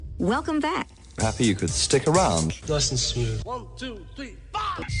Welcome back. Happy you could stick around. Nice and smooth. 1, 2, 3,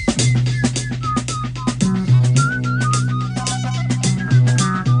 4.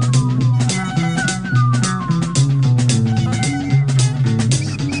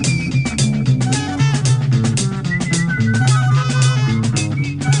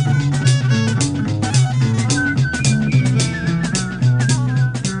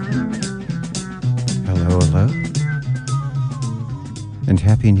 And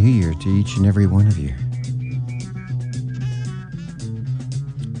Happy New Year to each and every one of you.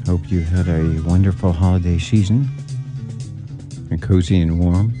 Hope you had a wonderful holiday season, and cozy and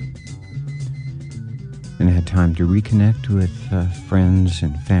warm, and had time to reconnect with friends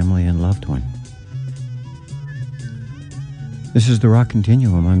and family and loved one. This is the Rock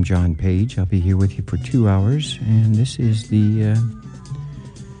Continuum. I'm John Page. I'll be here with you for 2 hours, and this is the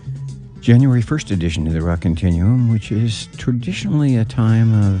January 1st edition of the Rock Continuum, which is traditionally a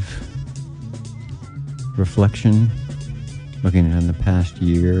time of reflection, looking at the past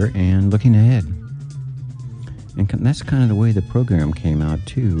year and looking ahead. And that's kind of the way the program came out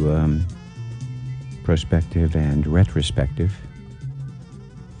too, prospective and retrospective.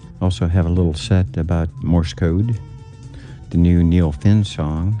 Also have a little set about Morse code, the new Neil Finn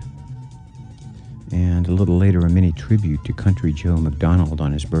song, and a little later a mini tribute to Country Joe McDonald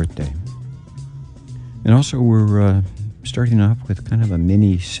on his birthday. And also we're starting off with kind of a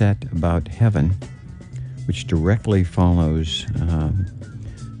mini set about heaven, which directly follows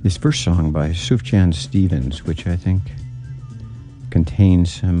this first song by Sufjan Stevens, which I think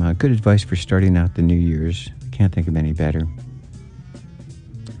contains some good advice for starting out the New Year's. Can't think of any better.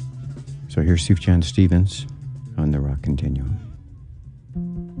 So here's Sufjan Stevens on the Rock Continuum.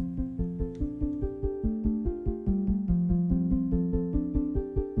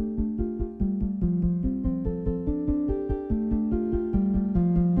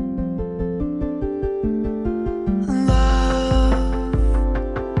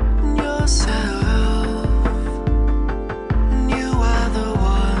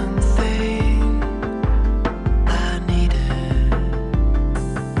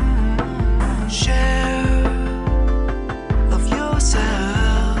 Share of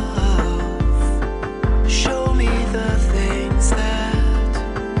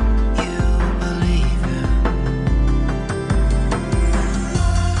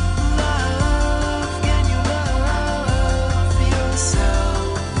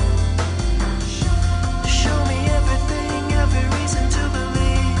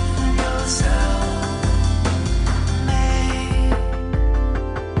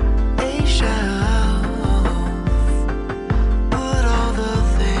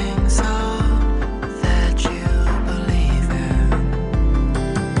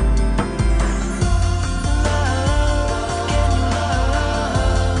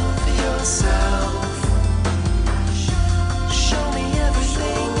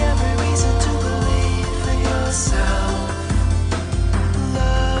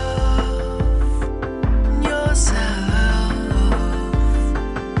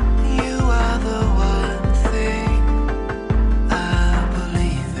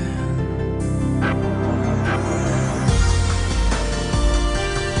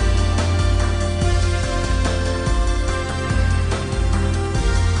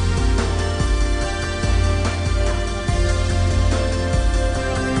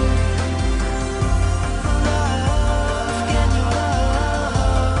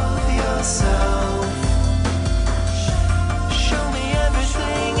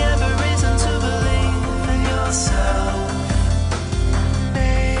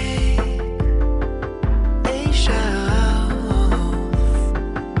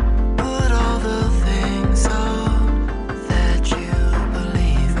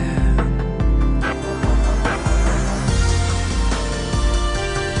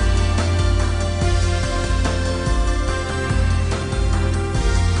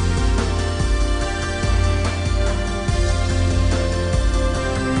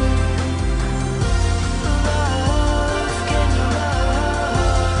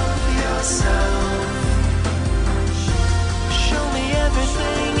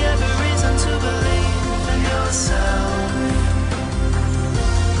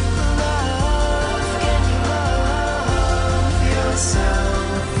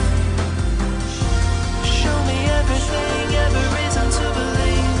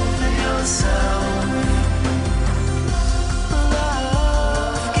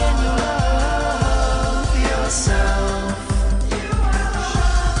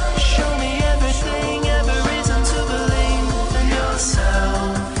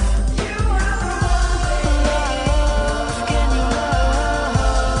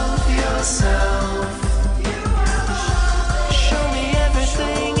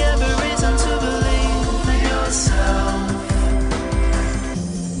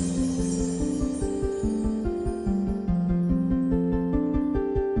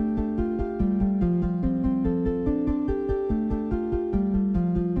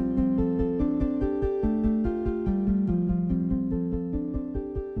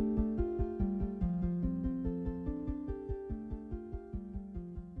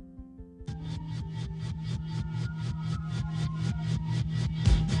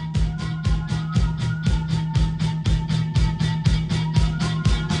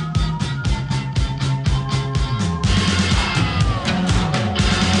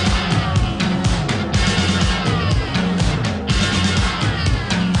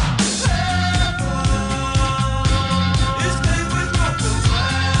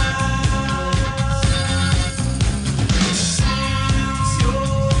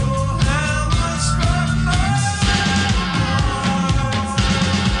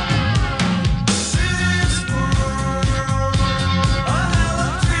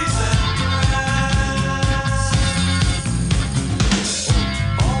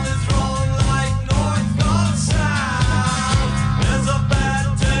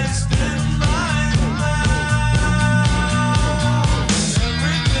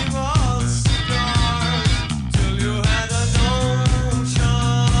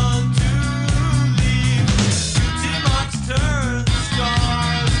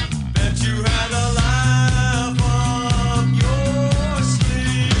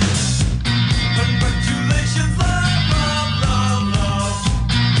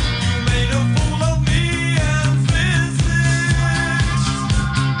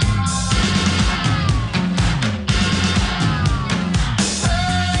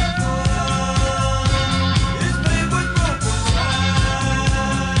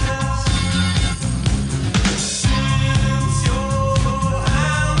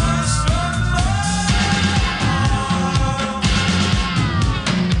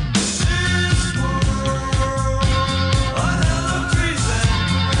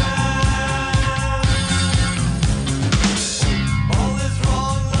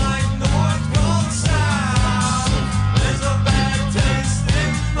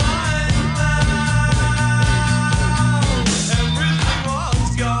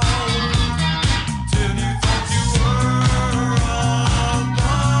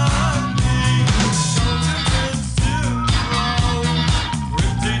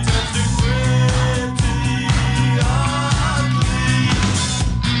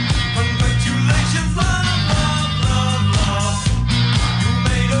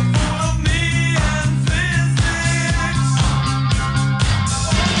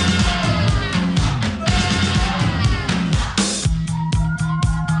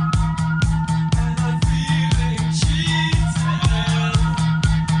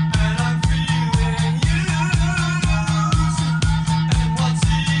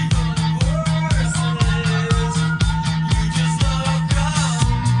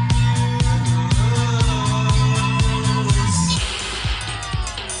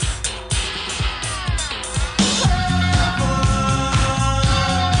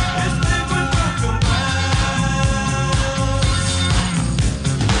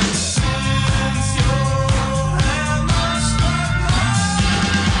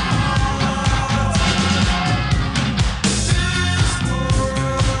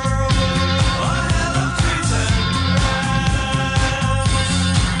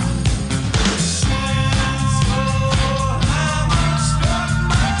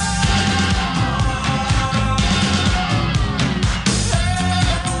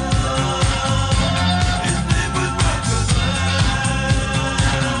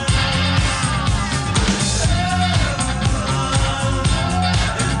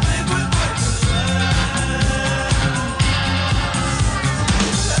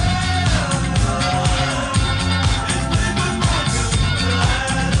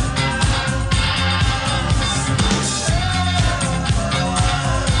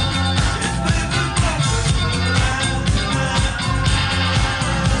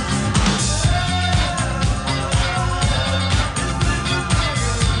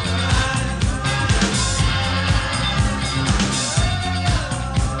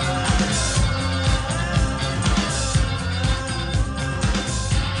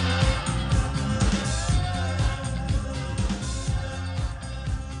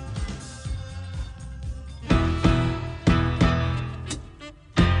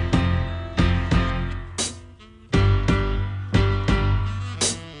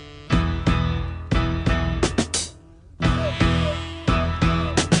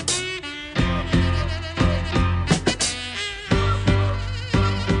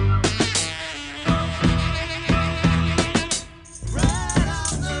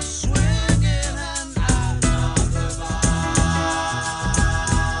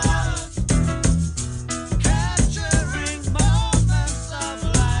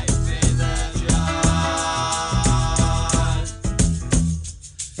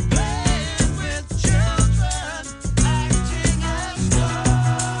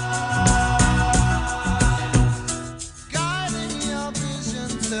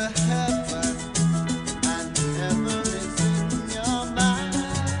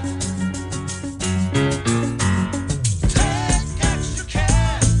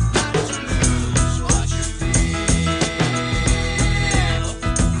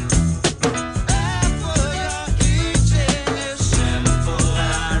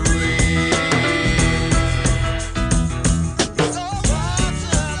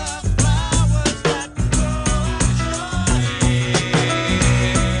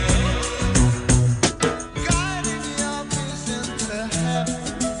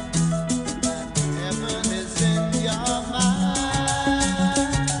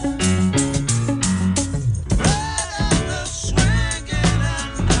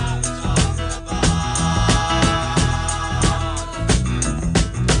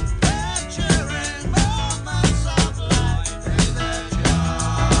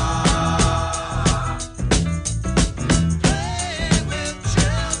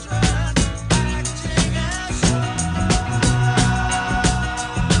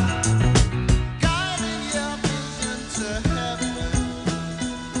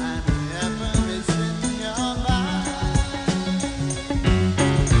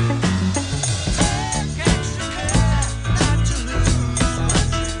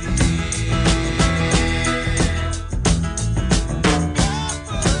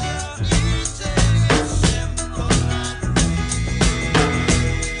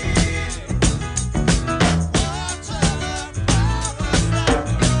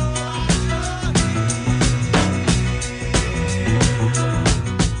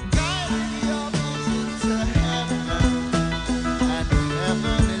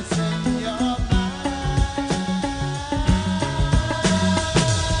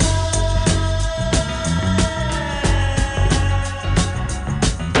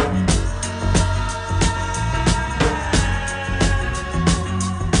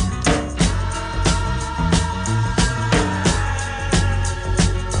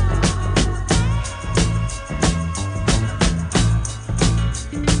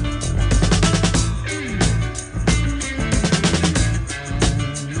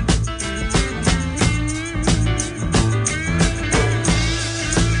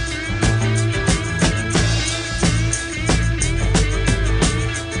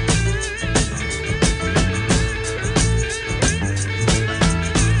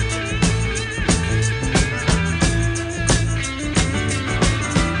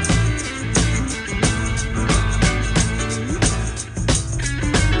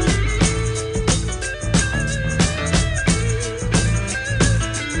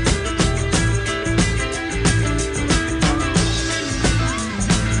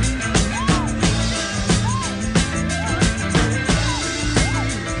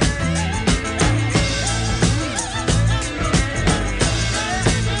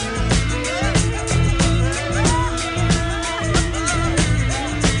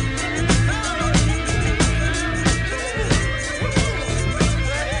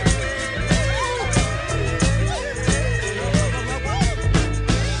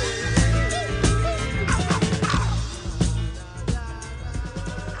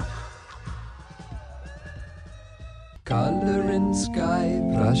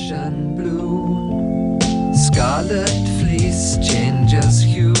ocean blue. Scarlet fleece changes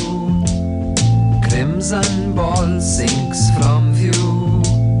hue. Crimson ball sinks from view.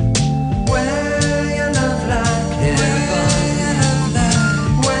 Where your love like heaven.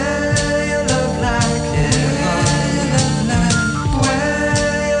 Where your love like heaven.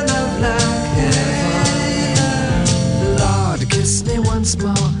 Where your love like heaven. Lord, kiss me once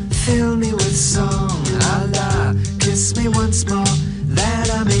more, fill me with song. Allah, kiss me once more, that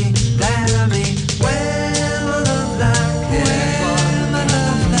I may, that I may. Where my love like heaven.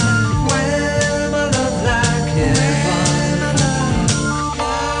 Where my love like heaven.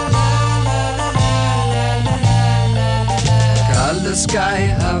 Color sky,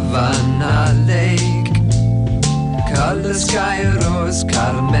 Havana Lake. Color sky, rose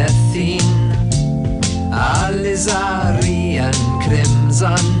carmethine. Alizari and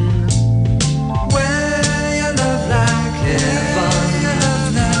crimson. Where your love like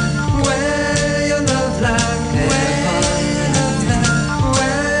heaven. Where your love like heaven.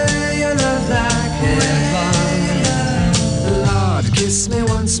 Where your love like heaven. Lord, kiss me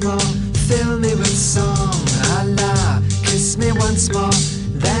once more, fill me with song. Allah, kiss me once more,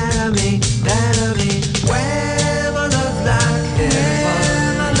 that I may, that I may. Where my love like heaven.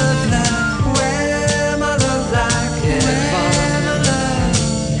 Where my love like heaven.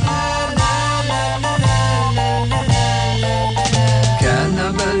 Can I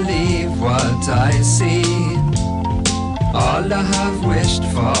believe what I see? All I have wished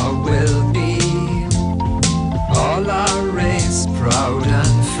for will be. All our race proud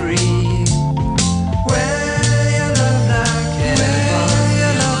and free. Where your love like heaven.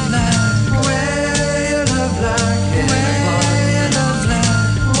 Where your love like heaven.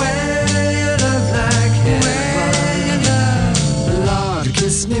 Where your love like heaven. Lord,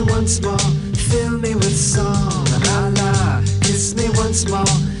 kiss me once more, fill me with song. Allah, kiss me once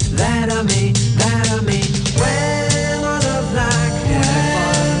more, that I may, that I may. Where my love like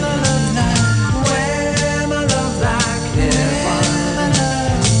heaven. Where my love like heaven.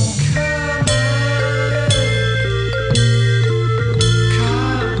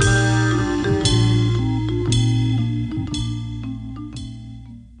 Come on.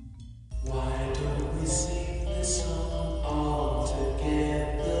 Why don't we sing this song all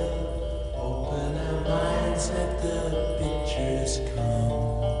together? Open our minds, let the pictures come.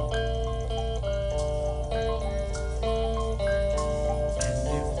 And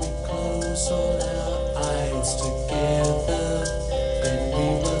if we close all our eyes together, then we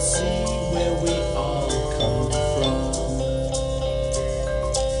will see where we all come from.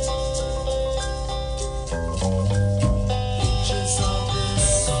 Pictures of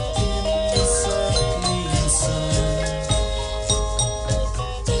us in the circling sun.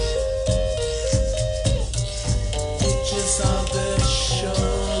 Pictures of us show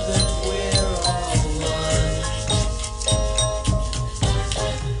that we're all one.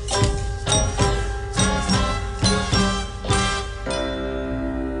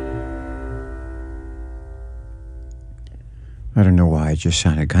 I don't know why, it just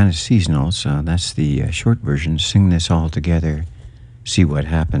sounded kind of seasonal, so that's the short version. Sing This All Together, See What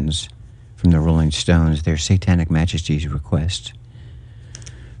Happens, from the Rolling Stones, their Satanic Majesty's Request.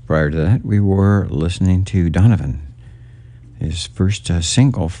 Prior to that, we were listening to Donovan, his first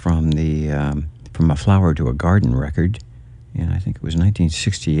single from the From a Flower to a Garden record, and I think it was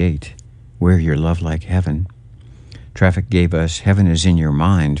 1968, Wear Your Love Like Heaven. Traffic gave us Heaven Is in Your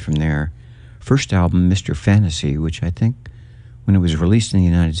Mind from their first album, Mr. Fantasy, which I think when it was released in the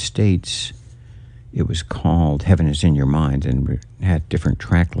United States, it was called Heaven Is in Your Mind and had different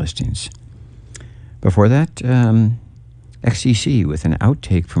track listings. Before that, XTC with an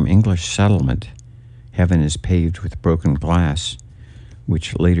outtake from English Settlement, Heaven is Paved with Broken Glass,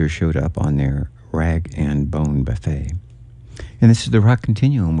 which later showed up on their Rag and Bone Buffet. And this is the Rock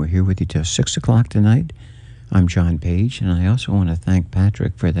Continuum. We're here with you till 6 o'clock tonight. I'm John Page, and I also want to thank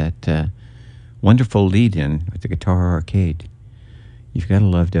Patrick for that wonderful lead-in with the Guitar Arcade. You've got to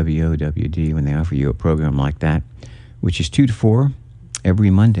love WOWD when they offer you a program like that, which is 2 to 4 every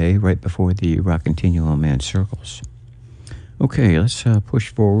Monday right before the Rock Continuum and Circles. Okay, let's push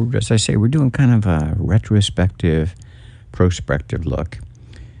forward. As I say, we're doing kind of a retrospective, prospective look.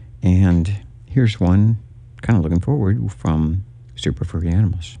 And here's one, kind of looking forward, from Super Furry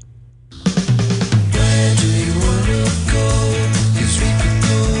Animals. Where do you wanna go? 'Cause we could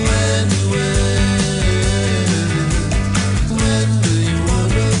go anywhere. When do you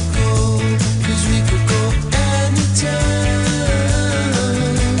wanna go? 'Cause we could go anytime.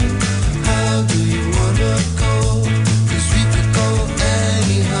 How do you wanna go? 'Cause we could go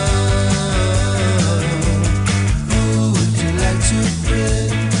anyhow. Who would you like to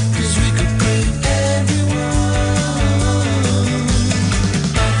bring?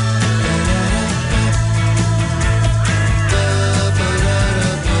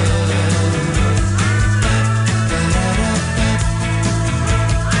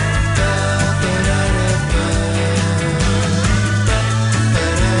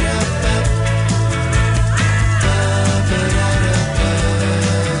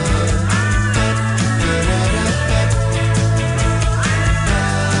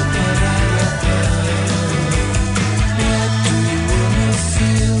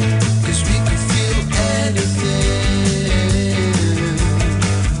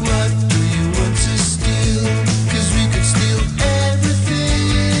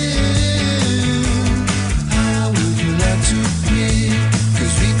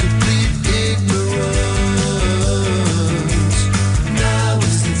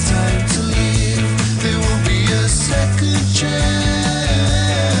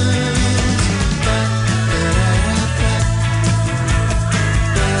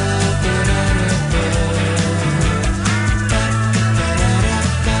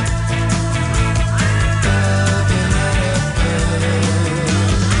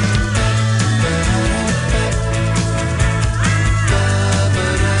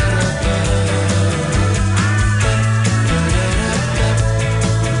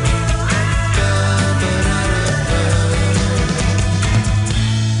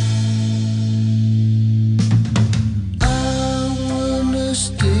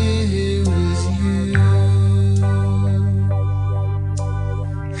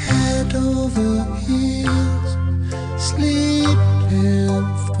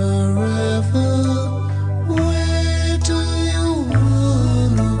 forever. Where do you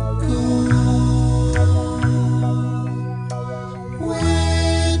wanna go?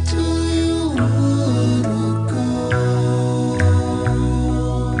 Where do you wanna go?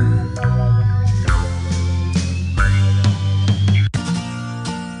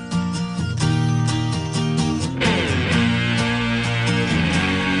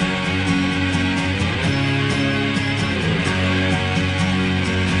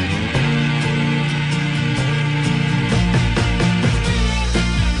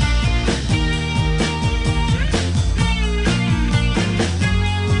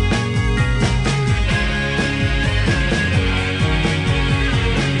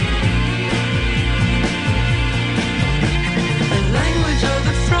 The language of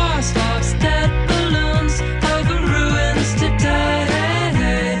the frost lost dead balloons over ruins today.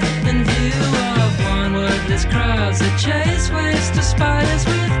 In view of one wordless crowds that chase waste of spiders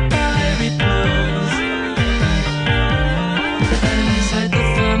with fiery blues. Inside the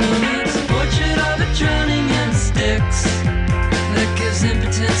firmament's portrait of it drowning in sticks that gives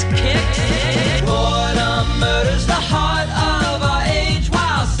impotence kicks. Boredom murders the heart of our age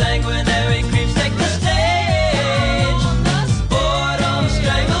while sanguinary creeps take the stage. Boredom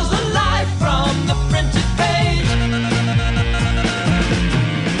strangles the life from the printed page.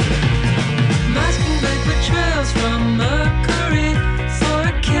 Masking vapor trails from Mercury for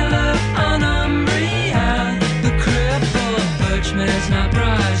a killer on Umbria. The crippled birch mares not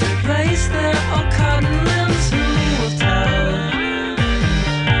brides replace their old cotton limbs. Who will tell?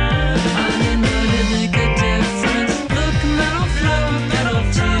 I mean, would it make a difference? Look, metal flow, metal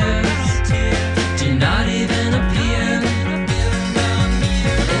tears do not even appear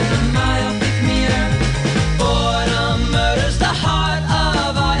in a myopic mirror. Boredom murders the heart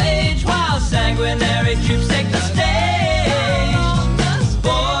of our age while sanguinary troops take the stage.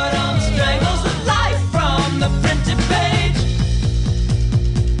 Boredom strangles the life from the printed page.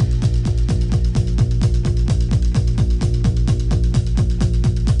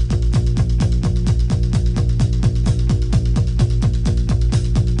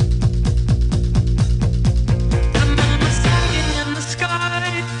 The moon was sagging in the sky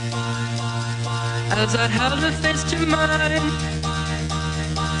as I held her face to mine.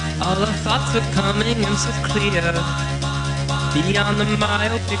 All our thoughts were coming in so clear beyond the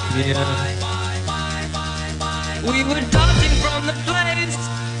myopic mirror. We were dodging from the place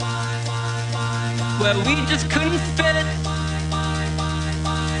where we just couldn't fit,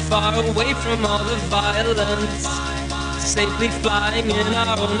 far away from all the violence, safely flying in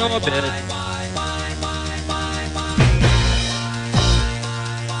our own orbit.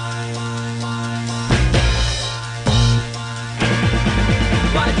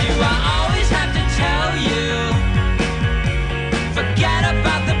 Why do I always have to tell you? Forget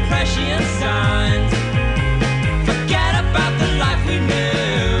about the prescient signs. Forget about the life we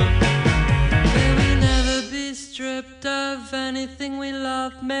knew. May we never be stripped of anything we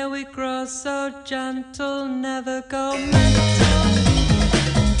love. May we grow so gentle, never go mental.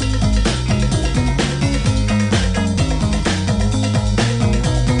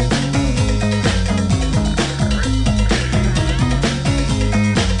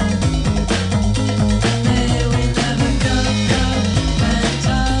 May we never go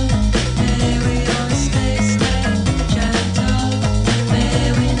mental. May we all stay gentle. May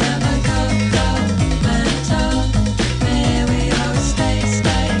we never go mental. May we all stay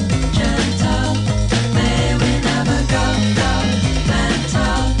gentle. May we never go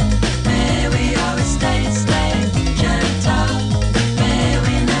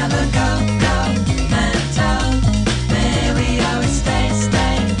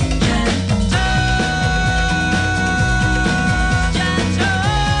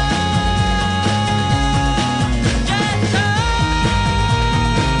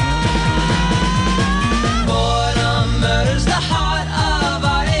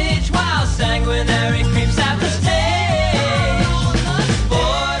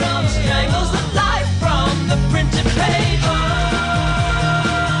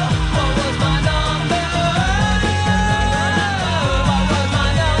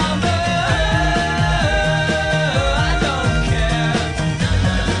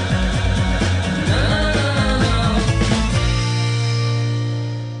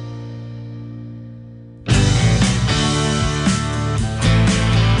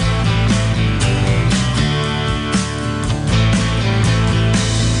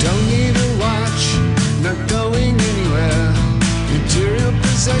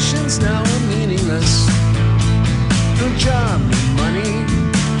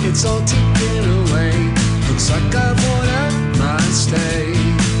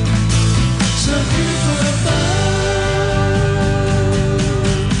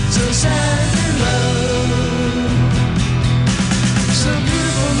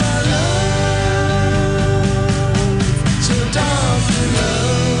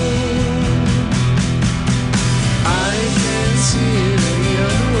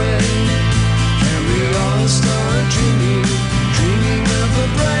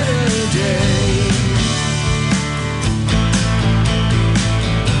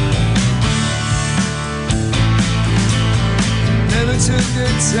took the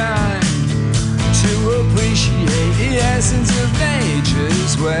time to appreciate the essence of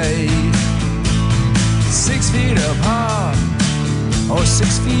nature's way. 6 feet apart or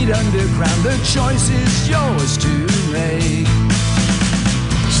 6 feet underground, the choice is yours to make.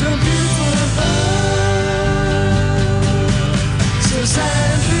 So beautiful above, so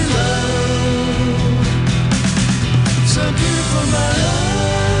sad below. So beautiful my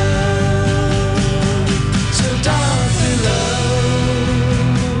love, so dark below.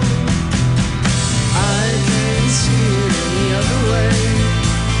 I can't see it any other way.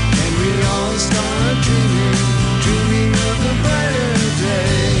 And we all start dreaming, dreaming of a brighter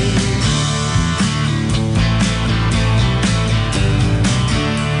day.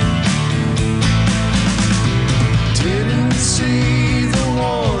 Didn't see the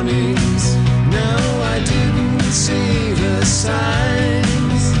warnings, no I didn't see the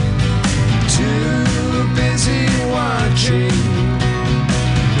signs. Too busy watching,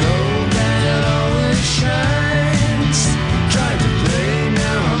 no man always shines. Tried to play,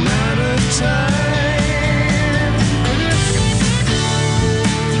 now I'm out of time.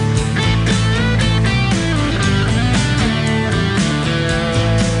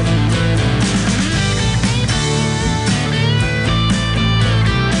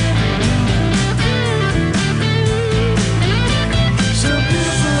 So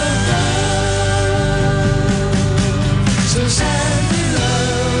beautiful above, so sad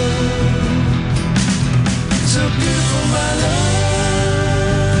below. So beautiful my love,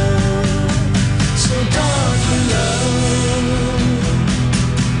 so dark below.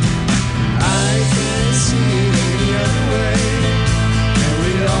 I can't see it any other way. And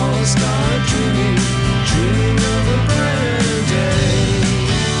we all start dreaming, dreaming of a brighter day.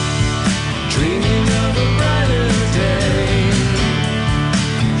 Dreaming of a brighter day.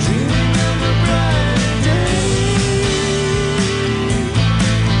 Dreaming of a brighter day.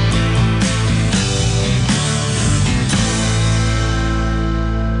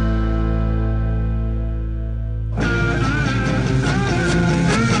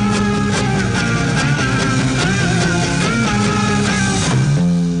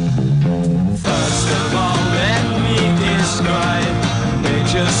 First of all, let me describe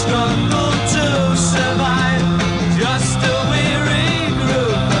nature's struggle to survive. Just a weary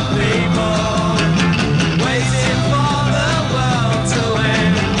group of people waiting for the world to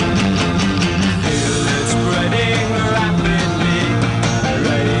end. Feel it spreading rapidly.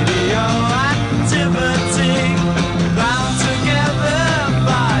 Radioactivity bound together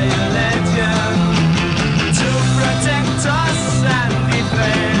by a legend to protect us and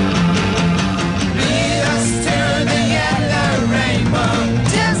defend. Lead us to the yellow rainbow,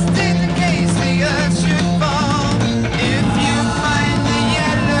 just in case the earth should fall. If you find the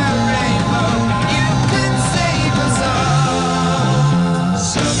yellow rainbow, you can save us all.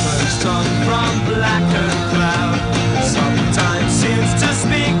 Serpents tongue from blackened cloud sometimes seems to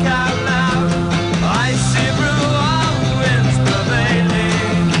speak out loud. Icy brew of winds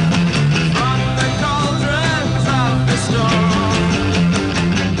prevailing from the cauldrons of the storm.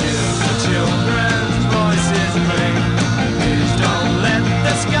 Hear the children's voices ring. Please don't let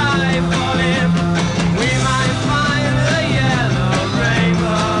the sky fall in. We might find the yellow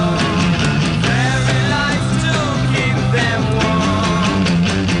rainbow. Fairy lights to keep them warm.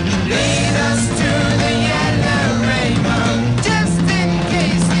 Lead us to the yellow rainbow, just in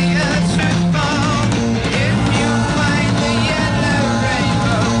case the earth should fall. If you find the yellow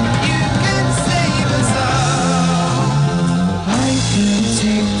rainbow, you can save us all. I can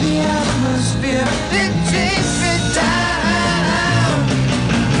take the atmosphere and chase it down.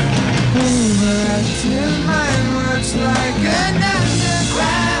 Overactive mind works like an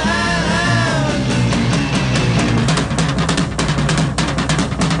underground.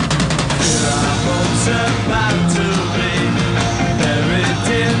 Our hopes about to be buried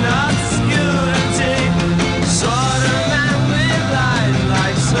in obscurity. Sort of man with eyes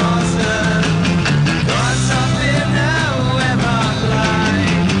like saucers, caught up in a web of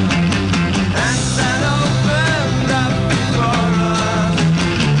light. Hands that opened up before us,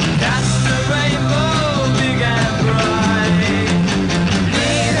 cast a rainbow big and bright.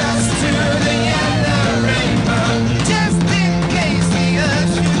 Lead us to the yellow rainbow, just in case the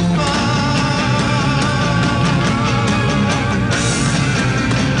earth should fall.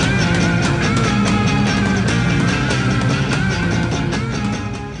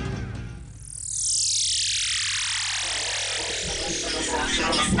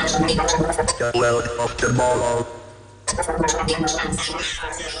 Well, of tomorrow.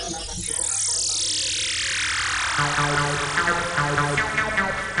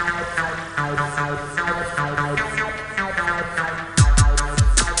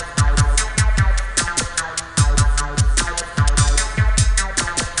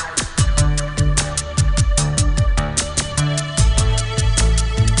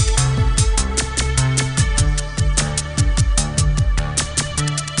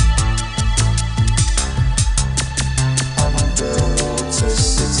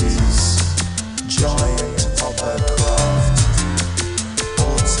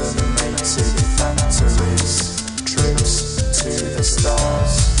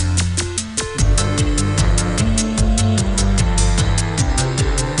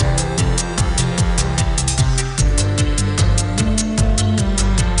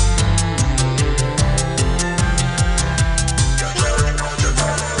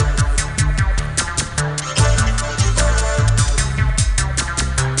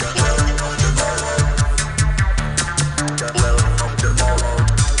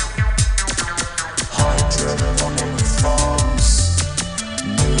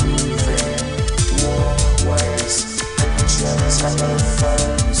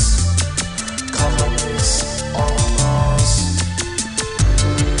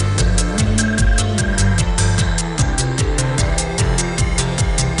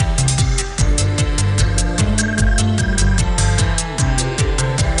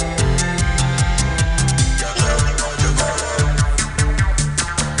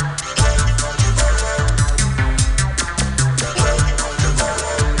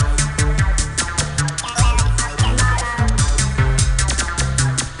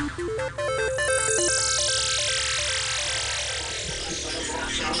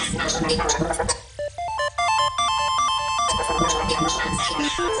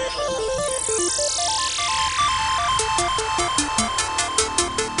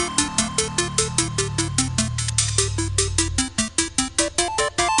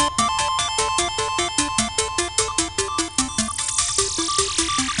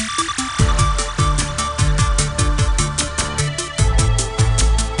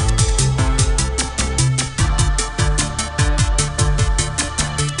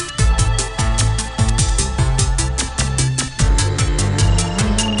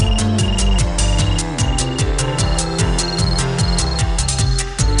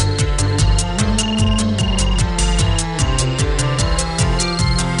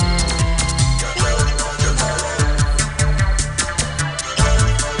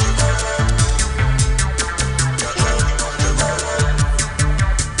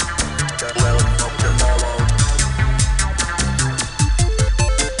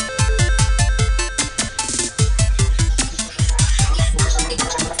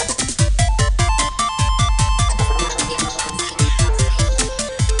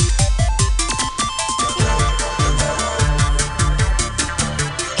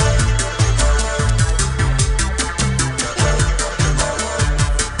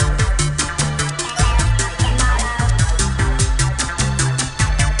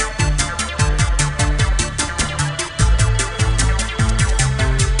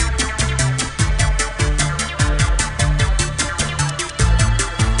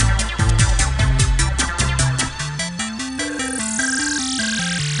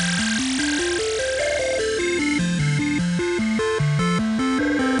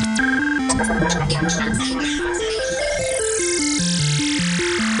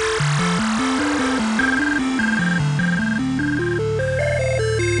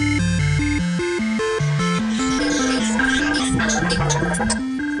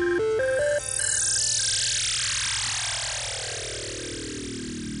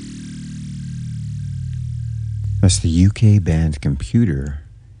 That's the UK band Computer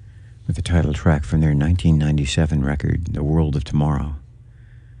with the title track from their 1997 record, The World of Tomorrow.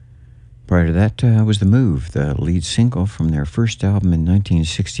 Prior to that was The Move, the lead single from their first album in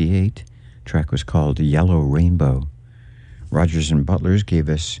 1968. The track was called Yellow Rainbow. Rogers and Butlers gave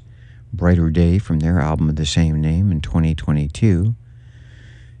us Brighter Day from their album of the same name in 2022.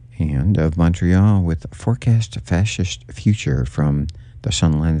 And of Montreal with Forecast Fascist Future from the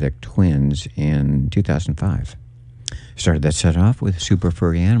Sunlandic Twins in 2005. Started that set off with Super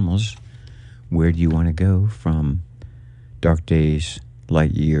Furry Animals, Where Do You Want to Go from Dark Days,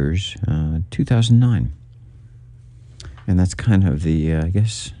 Light Years, 2009. And that's kind of the, I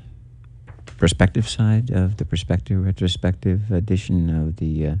guess, perspective side of the perspective retrospective edition of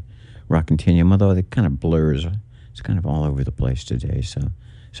the Rock Continuum, although it kind of blurs. It's kind of all over the place today, so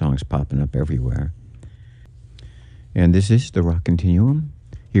songs popping up everywhere. And this is the Rock Continuum,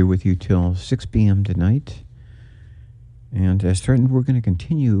 here with you till 6 p.m. tonight. And as threatened, we're going to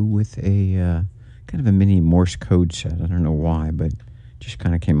continue with a kind of a mini Morse code set. I don't know why, but just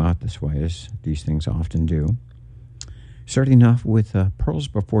kind of came out this way, as these things often do. Starting off with Pearls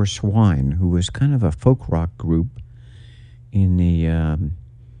Before Swine, who was kind of a folk rock group in the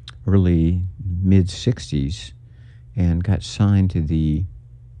early mid-'60s and got signed to the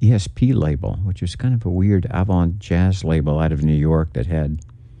ESP label, which was kind of a weird avant jazz label out of New York that had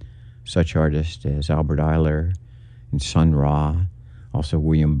such artists as Albert Ayler and Sun Ra, also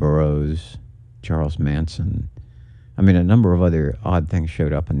William Burroughs, Charles Manson. I mean, a number of other odd things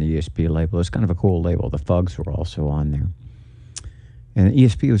showed up on the ESP label. It's kind of a cool label. The Fugs were also on there. And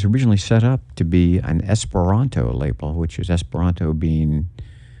ESP was originally set up to be an Esperanto label, which is Esperanto being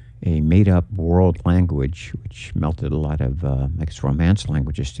a made-up world language, which melted a lot of, I guess, Romance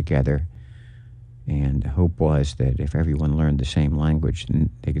languages together. And the hope was that if everyone learned the same language, then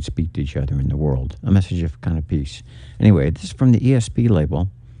they could speak to each other in the world. A message of kind of peace. Anyway, this is from the ESP label.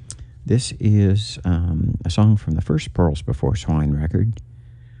 This is a song from the first Pearls Before Swine record,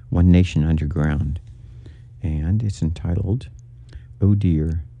 One Nation Underground. And it's entitled, Oh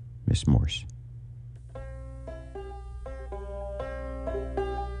Dear, Miss Morse.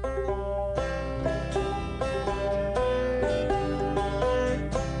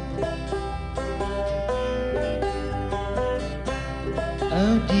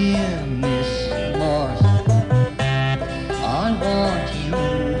 Oh dear Miss Morse, I want you.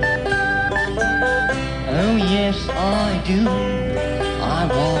 Oh yes I do, I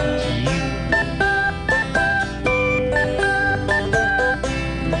want you.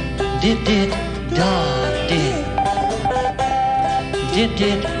 Did-did-da-did,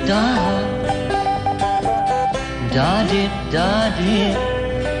 did-did-da, da-did-da-did,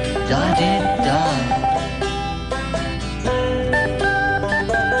 da did da.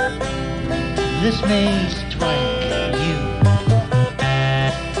 This may strike you,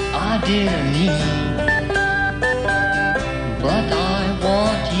 I dear me, but I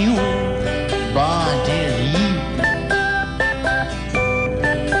want you, by dearly.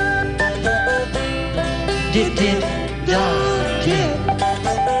 Did did da did.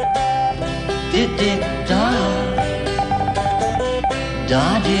 Did did da. Da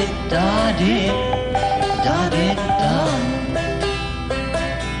did da did. Da did da.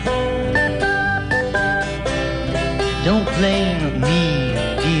 Don't blame me,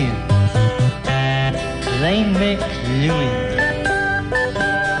 dear. Claim McLuhan.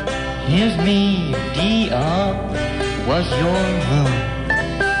 Here's me, dear. Was your moon.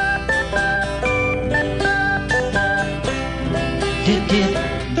 Did did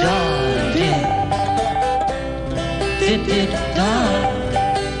da did. Did did da.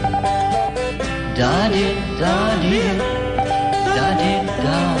 Da did da did. Da did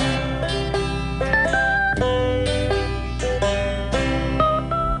da.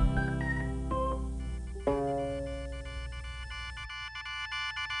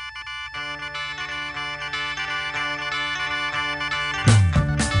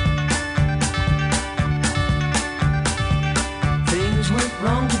 Things went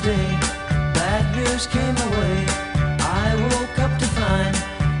wrong today. Bad news came my way. I woke up to find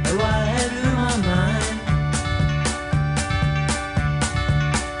a what had in my mind.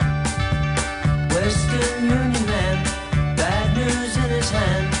 Western Union man, bad news in his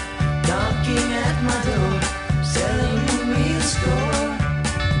hand, knocking at my door, selling me a score.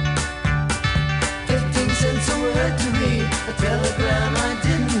 15 cents a word to read, a telegram I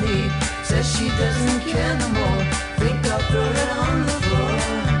didn't need. Says she doesn't care no more. Think I'll throw it on the floor.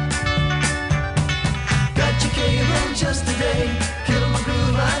 Got your cable just today. Kill my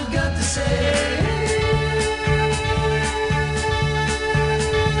groove, I've got to say.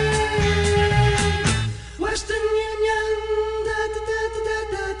 Western Union.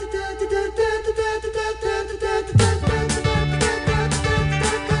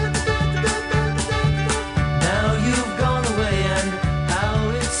 Now you've gone away, and how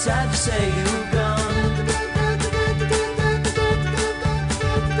it's sad to say you've gone.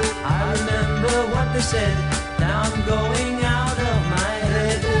 I remember what they said. Now I'm going out of my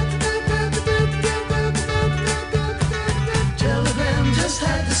head. Telegram just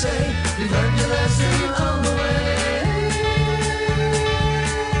had to say you learned your lesson on the way.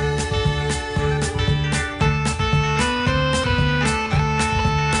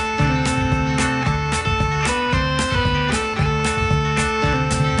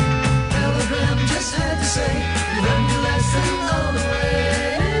 Telegram just had to say you learned your lesson on the way.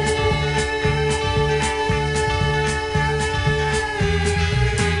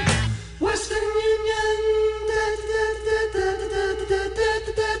 Western Union.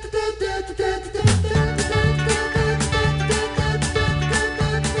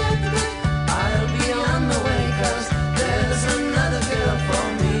 I'll be on the way 'cause there's another girl for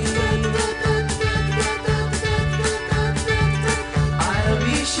me. I'll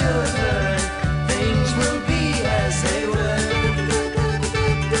be sure of her and things will be as they were.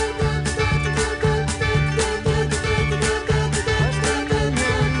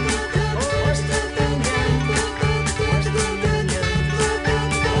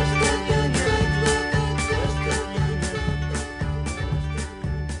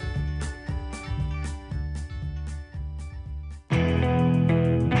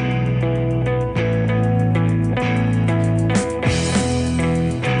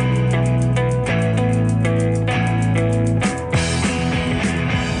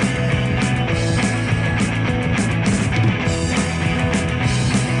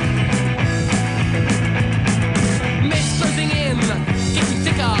 Mist closing in, getting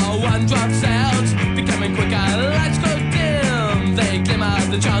thicker, one drops out, becoming quicker, lights grow dim, they glimmer,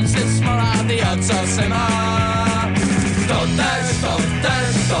 the chances smaller, the odds are slimmer. Dot dash, dot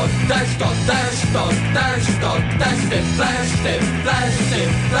dash, dot dash, dot dash, dot dash, dot dash, dip flash, dip flash, dip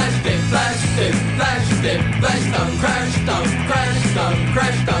flash, dip flash, dip flash, dip flash, don't crash, don't crash, don't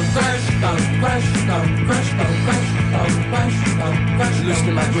crash, don't crash, don't crash, don't crash, don't crash, don't crash, don't crash.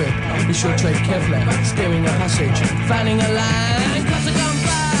 Loosening my grip, be sure tread carefully, steering a passage, fanning a line, cross a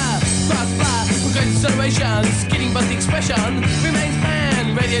gunfire, crossbar, progressive acceleration, skidding but the expression remains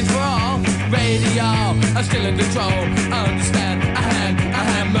man, radiates for all, radio, I'm still in control, understand, a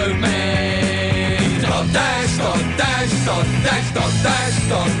hand movement. Dot dash, dot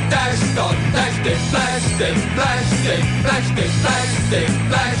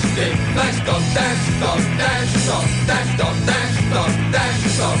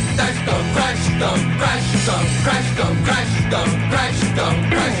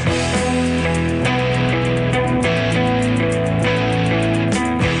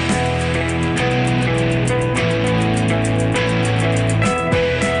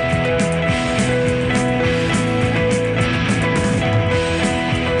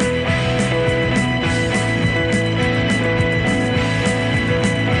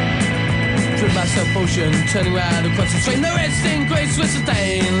Turning round across the street, the red sting grace with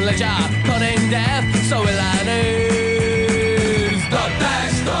sustain leisure, cutting death, so will I lose. Dot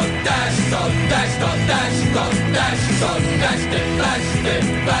dash, dot dash, dot dash, dot dash, dot dash, dot dash, dip, flash, dip,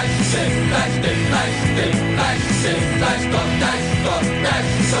 flash, dip, flash, dip, flash, dip, flash, dip, flash, dot dash, dot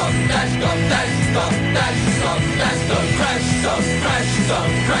dash, dot dash, dot dash, dot dash, dot dash, dot crash, dot crash, dot crash, dot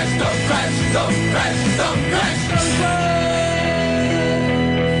crash, dot crash, dot crash, dot crash.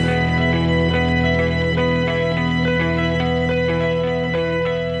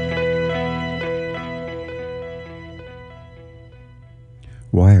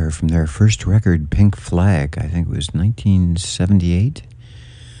 Wire from their first record, Pink Flag, I think it was 1978.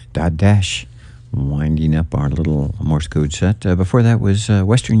 Dot Dash, winding up our little Morse code set. Before that was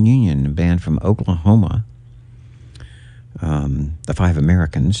Western Union, a band from Oklahoma. The Five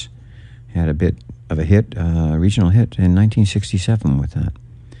Americans had a bit of a hit, regional hit in 1967 with that.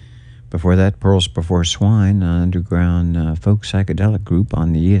 Before that, Pearls Before Swine, an underground folk psychedelic group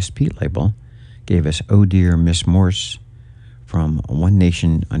on the ESP label, gave us Oh Dear Miss Morse from One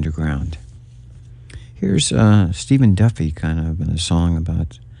Nation Underground. Here's Stephen Duffy, kind of in a song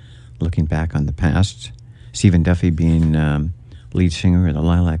about looking back on the past. Stephen Duffy being lead singer of the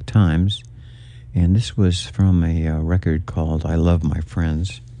Lilac Times. And this was from a record called I Love My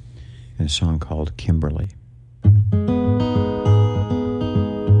Friends, and a song called Kimberly.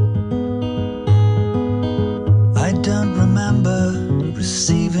 I don't remember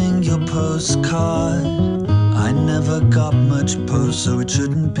receiving your postcard. I never got much post, so it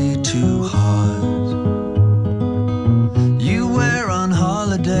shouldn't be too hard. You were on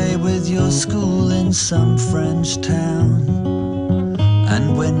holiday with your school in some French town,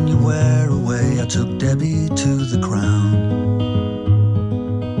 and when you were away, I took Debbie to the Crown.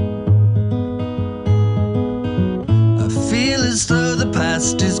 I feel as though the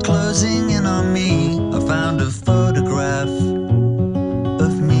past is closing in on me. I found a photograph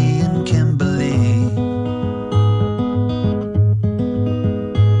of me and Kimberly.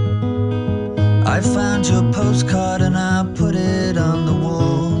 I found your postcard and I put it on the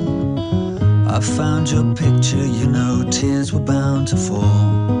wall. I found your picture, you know, tears were bound to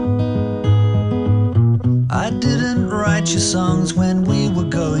fall. I didn't write your songs when we were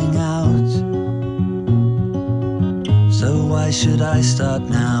going out, so why should I start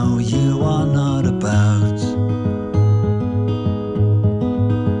now? You are not about.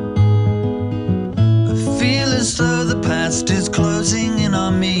 I feel as though the past is closing in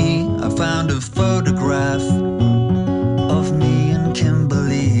on me. I found a photograph of me and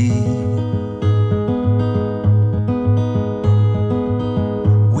Kimberly.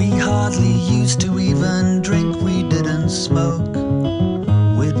 We hardly used to even drink, we didn't smoke.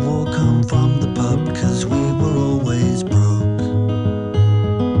 We'd walk home from the pub 'cause we were always broke.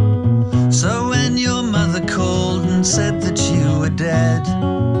 So when your mother called and said that you were dead,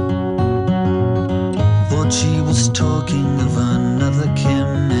 thought she was talking of another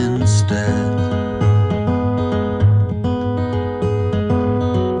Kim instead.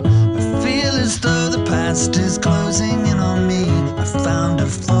 I feel as though the past is closing in on me. I found a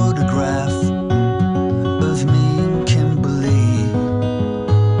photograph of me and Kimberly.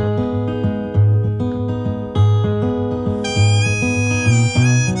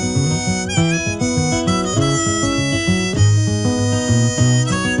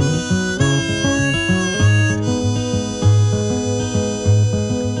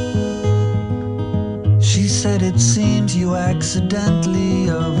 She said it seems you accidentally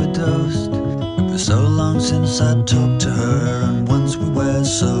overdosed. It was so long since I talked to her, and once we were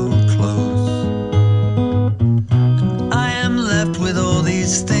so close. And I am left with all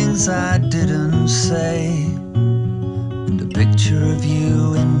these things I didn't say, and a picture of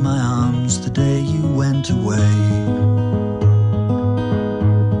you in my arms the day you went away.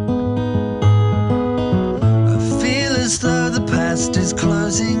 I feel as though the past is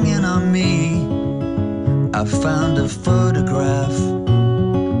closing in on me. I found a photograph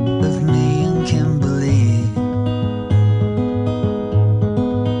of me and Kimberly.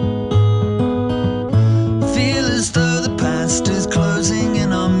 Feel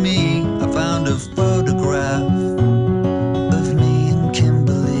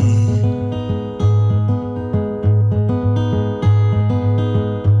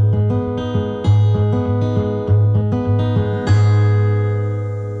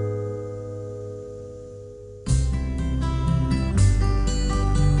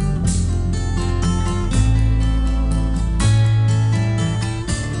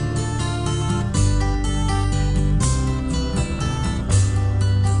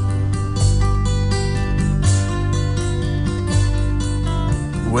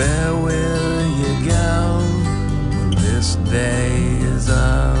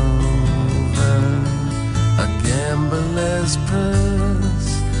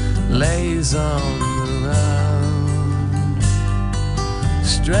is on the run.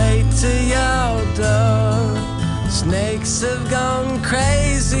 Straight to your door. Snakes have gone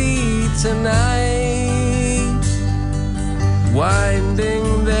crazy tonight,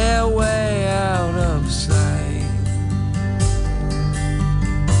 winding their way out of sight.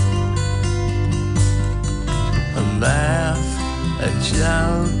 A laugh, a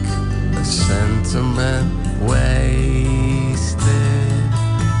joke, a sentiment wasted.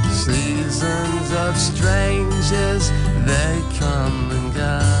 Seasons of strangers, they come and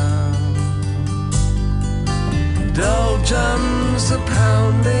go. Doldrums are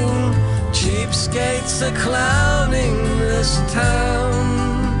pounding, cheapskates are clowning this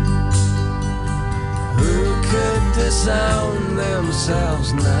town. Who could disown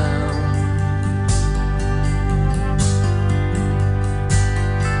themselves now?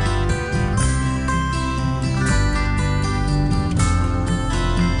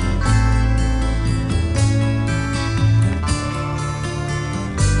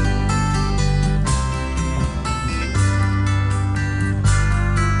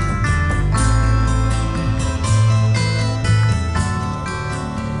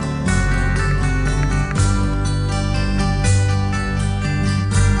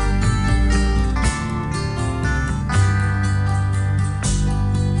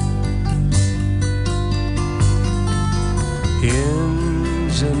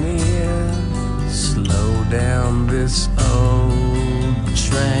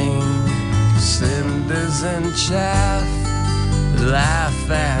 And chaff,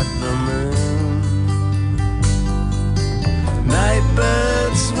 laugh at the moon. Night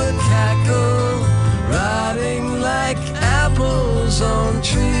birds would cackle, rotting like apples on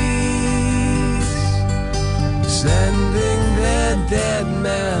trees, sending their dead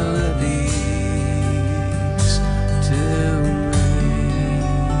melodies to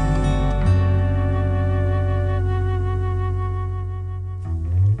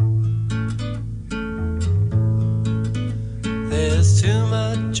There's too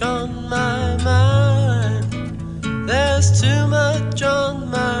much on my mind. There's too much on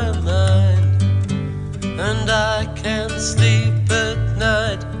my mind, and I can't sleep at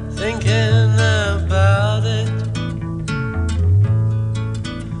night thinking about it.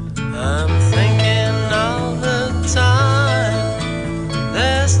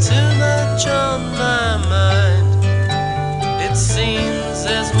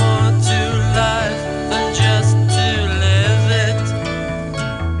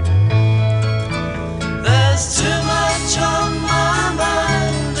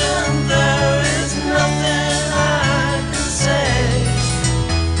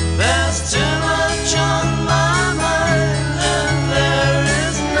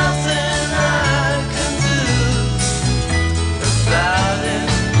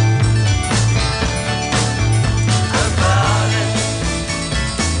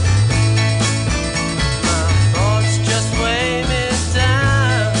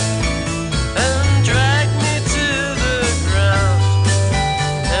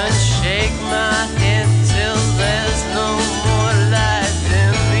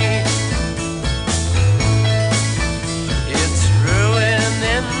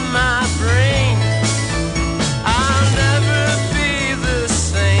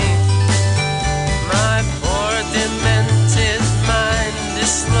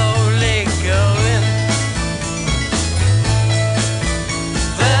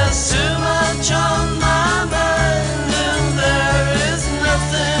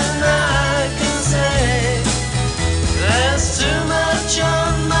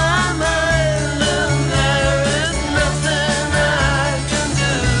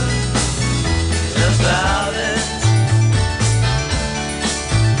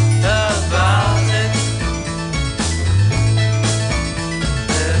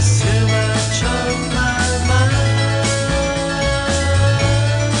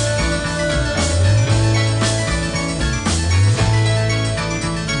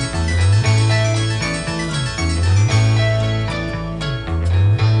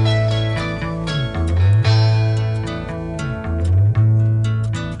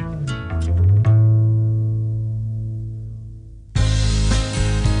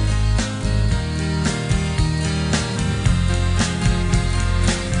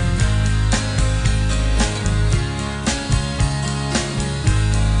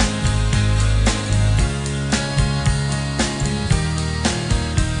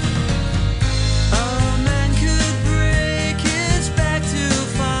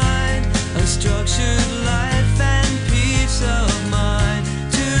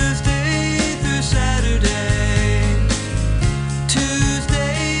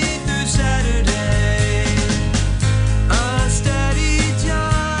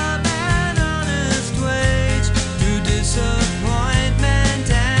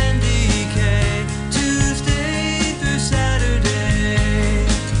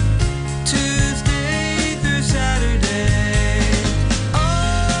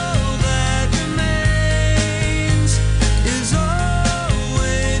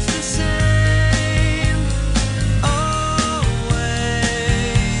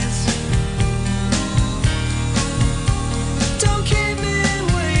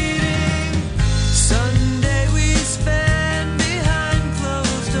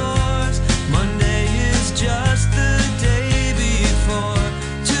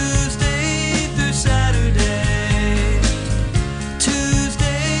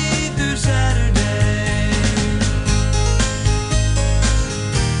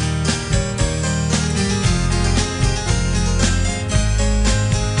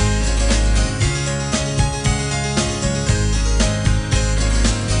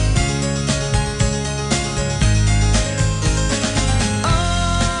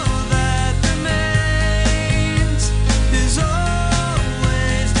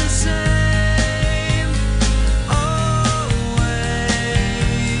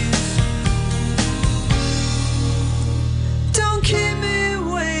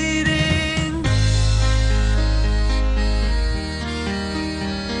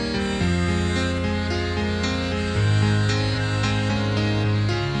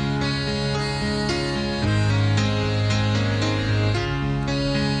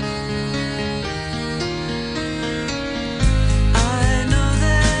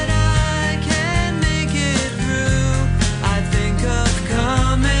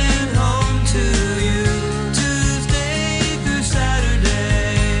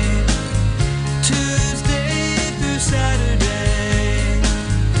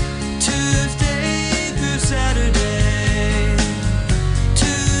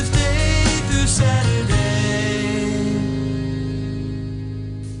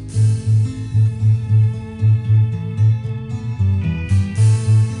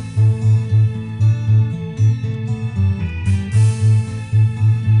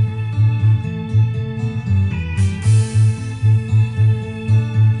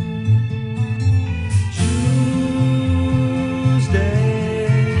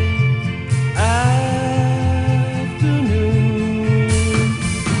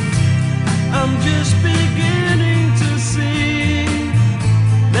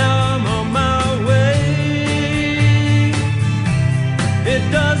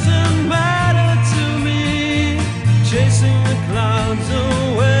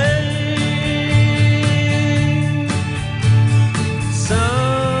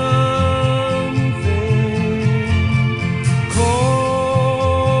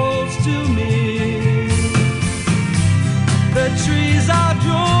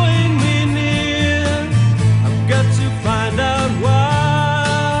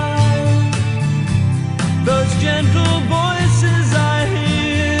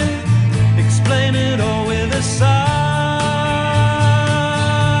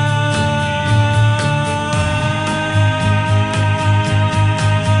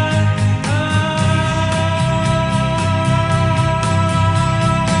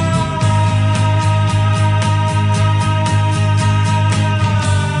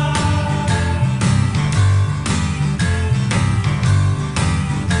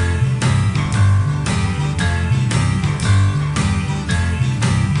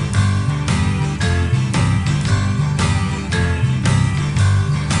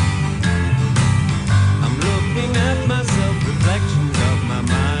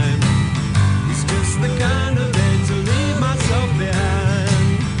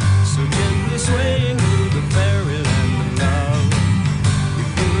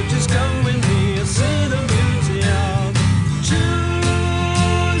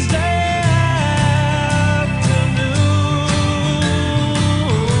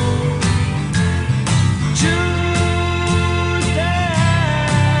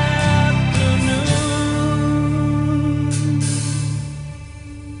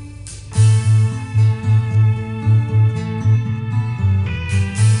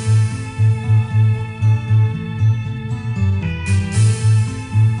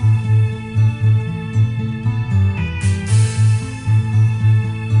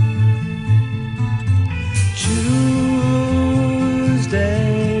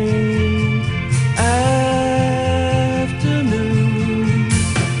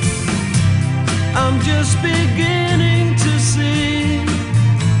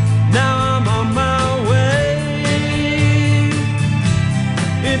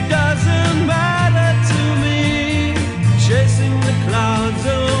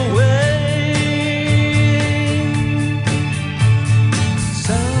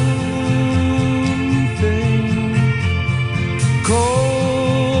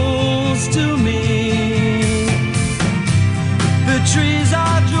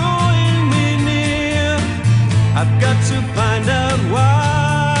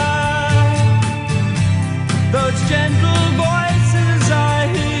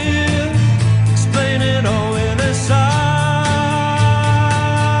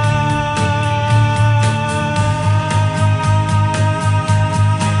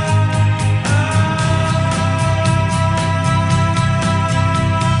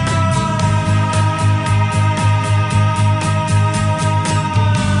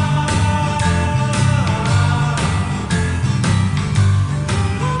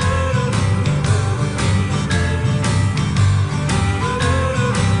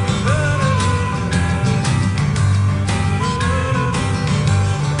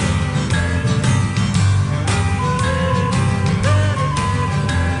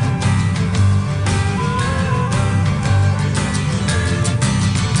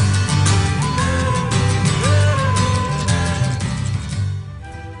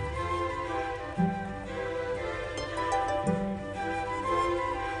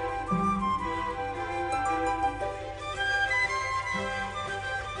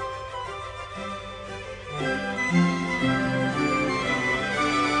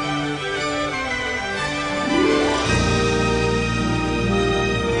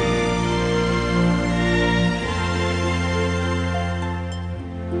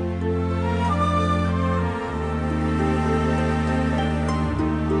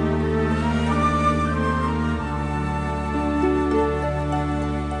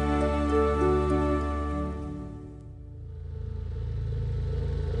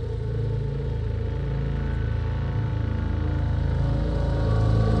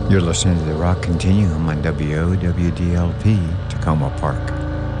 You're listening to the Rock Continuum on WOWDLP, Tacoma Park.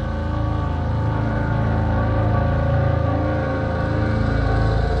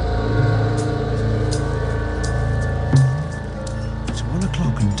 It's 1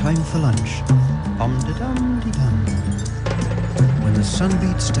 o'clock and time for lunch. Dum-de-dum-de-dum. When the sun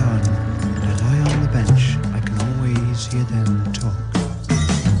beats down and I lie on the bench, I can always hear them talk.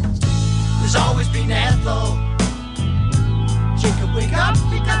 There's always been Ethel. She could wake up,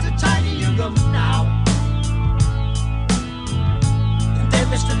 we got a tiny room now. And then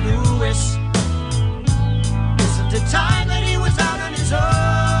Mr. Lewis, isn't it time that he was out on his own?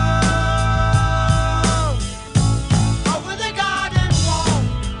 Over the garden wall,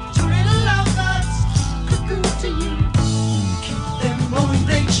 two little lovebirds cuckoo to you. Keep them moving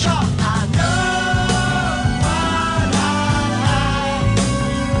things short, I know.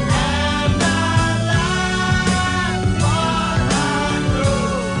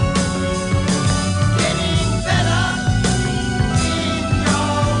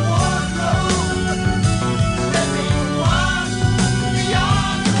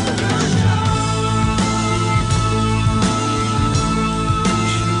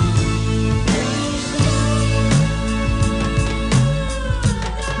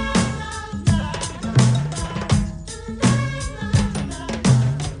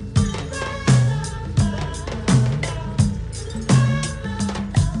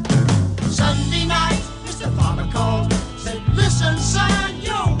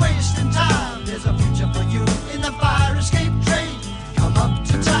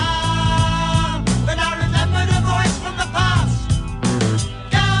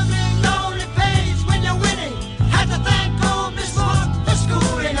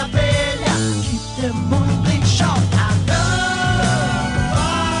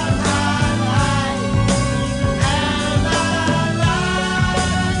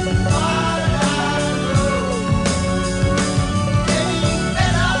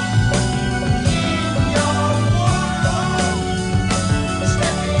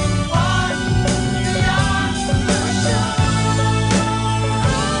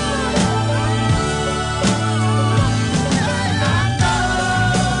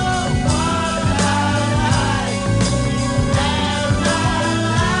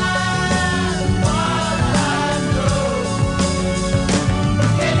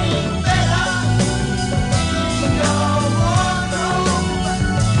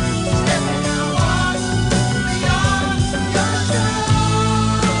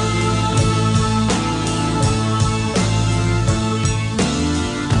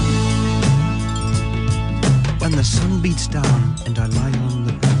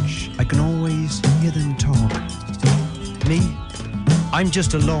 I'm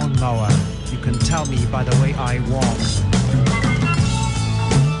just a lawnmower. You can tell me by the way I walk.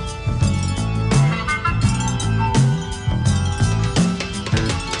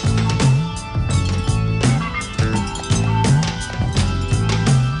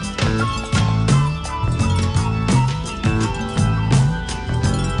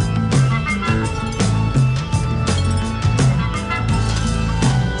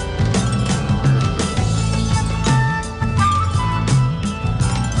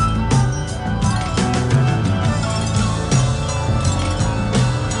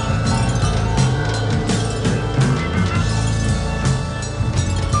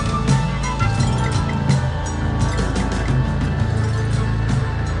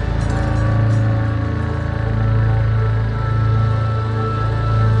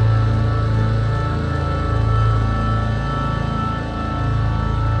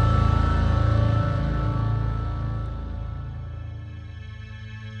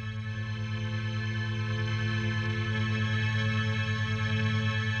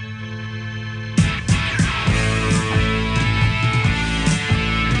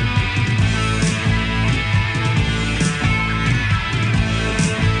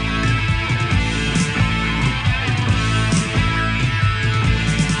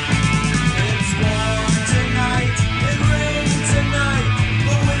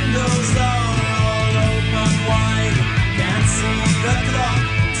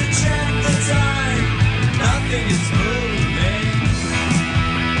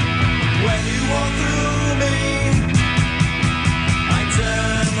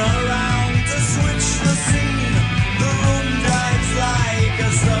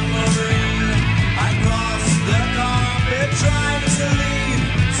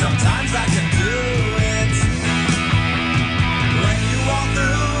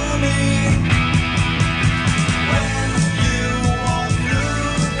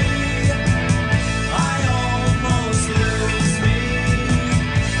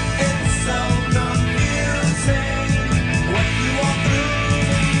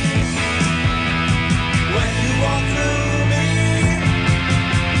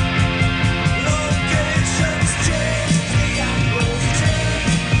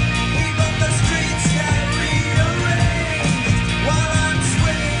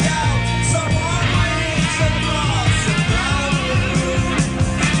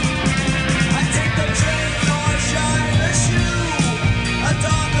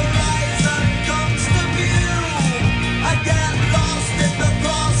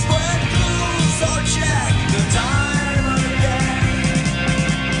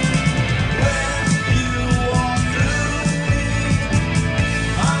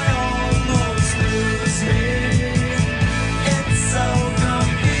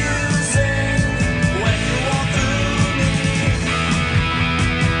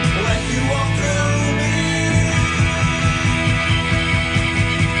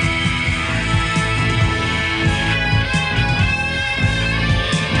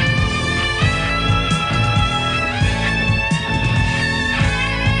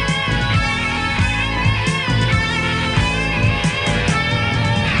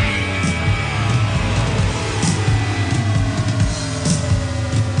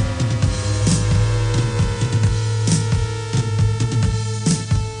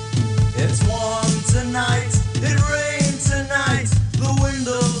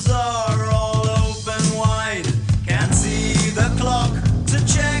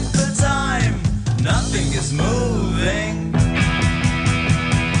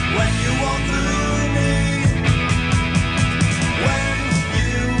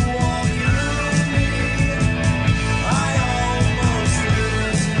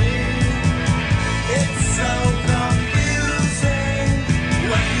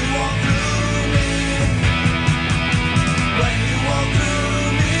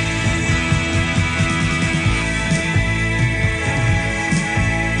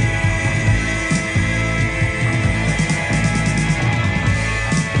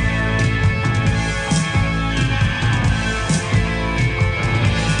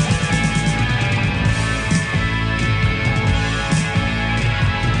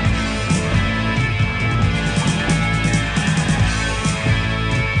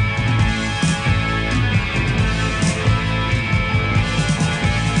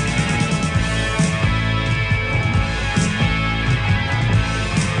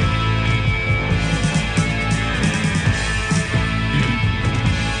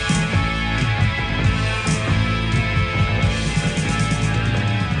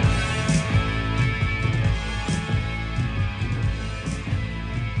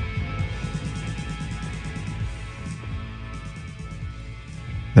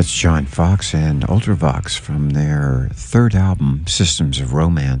 That's John Fox and Ultravox from their third album, Systems of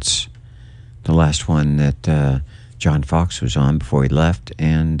Romance. The last one that John Fox was on before he left,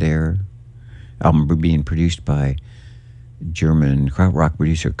 and their album being produced by German krautrock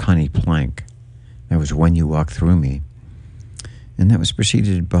producer Connie Plank. That was When You Walk Through Me. And that was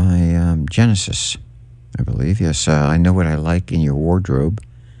preceded by Genesis, I believe. Yes, I Know What I Like in Your Wardrobe.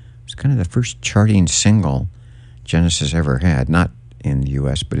 It was kind of the first charting single Genesis ever had, not in the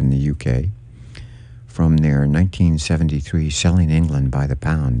US, but in the UK, from their 1973 Selling England by the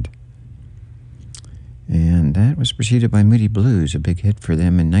Pound. And that was preceded by Moody Blues, a big hit for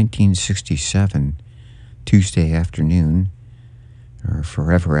them in 1967, Tuesday Afternoon, or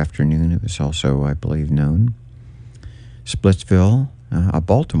Forever Afternoon, it was also, I believe, known. Splitsville, a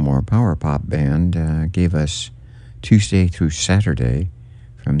Baltimore power pop band, gave us Tuesday Through Saturday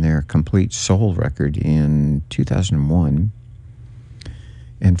from their Complete Soul record in 2001.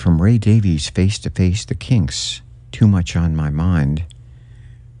 And from Ray Davies' Face to Face, The Kinks, Too Much on My Mind,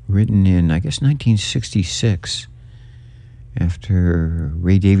 written in, I guess, 1966, after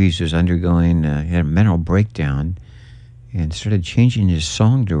Ray Davies was undergoing, he had a mental breakdown and started changing his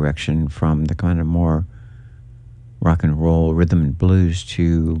song direction from the kind of more rock and roll, rhythm and blues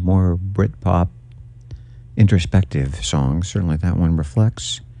to more Britpop, introspective songs. Certainly that one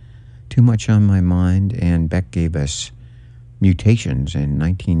reflects Too Much on My Mind, and Beck gave us Mutations in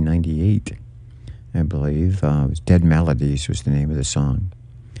 1998, I believe. It was Dead Melodies was the name of the song.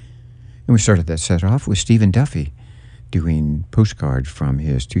 And we started that set off with Stephen Duffy doing Postcard from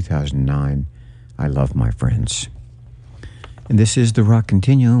his 2009 I Love My Friends. And this is The Rock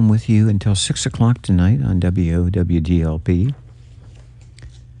Continuum with you until 6 o'clock tonight on WOWDLP.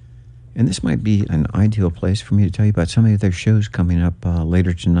 And this might be an ideal place for me to tell you about some of their shows coming up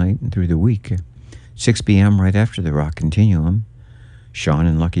later tonight and through the week. 6 p.m. right after The Rock Continuum, Sean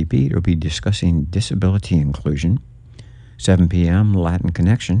and Lucky Pete will be discussing disability inclusion. 7 p.m., Latin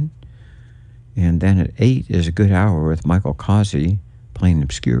Connection. And then at 8 is a good hour with Michael Causey playing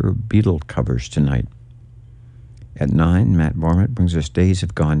obscure Beatle covers tonight. At 9, Matt Bormett brings us Days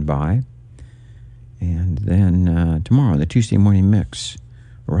Have Gone By. And then tomorrow, the Tuesday morning mix,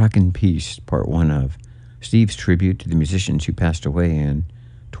 Rock in Peace, part 1 of Steve's tribute to the musicians who passed away in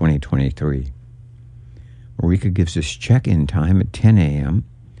 2023. Marika gives us check-in time at 10 a.m.,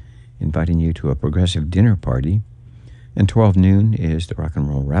 inviting you to a progressive dinner party. And 12 noon is the Rock and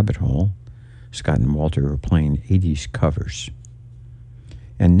Roll Rabbit Hole. Scott and Walter are playing 80s covers.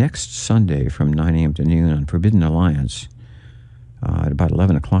 And next Sunday from 9 a.m. to noon on Forbidden Alliance, at about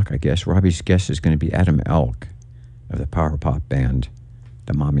 11 o'clock, I guess, Robbie's guest is going to be Adam Elk of the power pop band,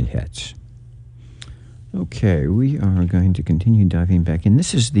 the Mommy Heads. Okay, we are going to continue diving back in.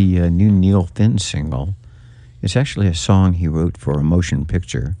 This is the new Neil Finn single. It's actually a song he wrote for a motion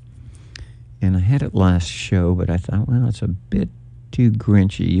picture. And I had it last show, but I thought, well, it's a bit too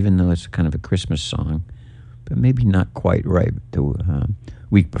grinchy, even though it's kind of a Christmas song. But maybe not quite right the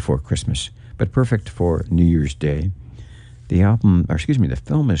week before Christmas, but perfect for New Year's Day. The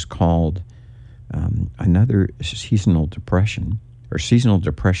film is called Another Seasonal Depression, or Seasonal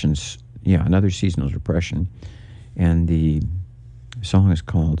Depressions, Another Seasonal Depression. And the song is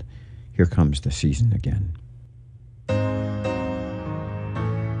called Here Comes the Season Again.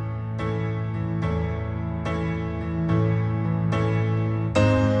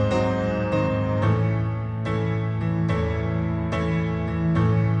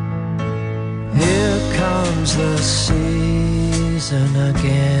 The season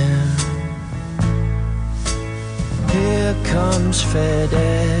again. Here comes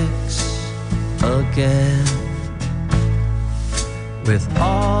FedEx again, with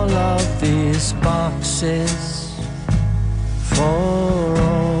all of these boxes for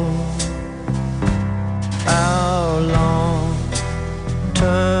all our long-term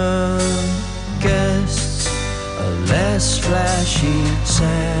guests, a less flashy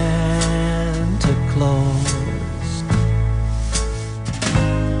Santa Claus.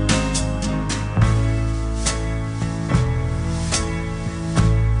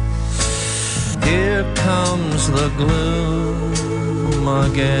 Here comes the gloom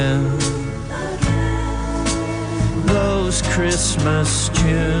again. Those Christmas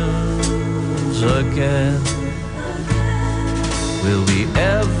tunes again. Will we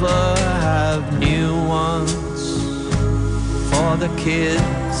ever have new ones for the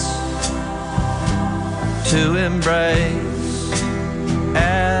kids to embrace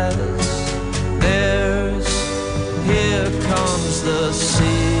as theirs? Here comes the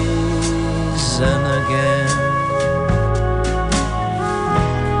season again.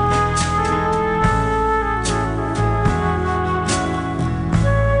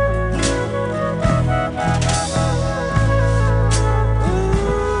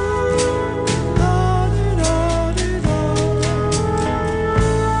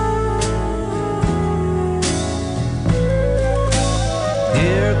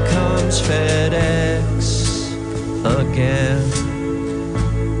 Jones FedEx again.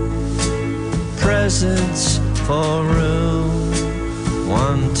 Presents for room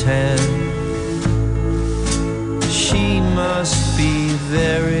 110. She must be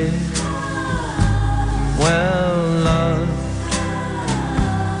very well loved.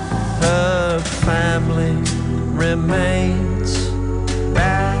 Her family remains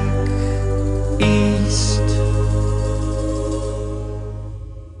back east.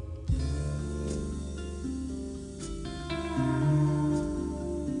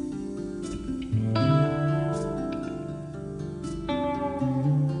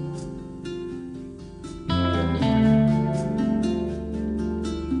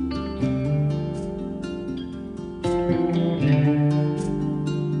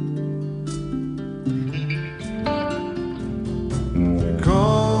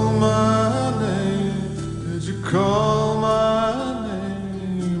 Call my name, did you call my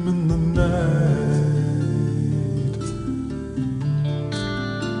name in the night?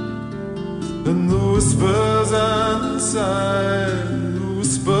 And the whispers on the side, the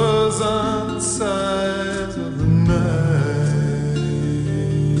whispers on the sides of the night.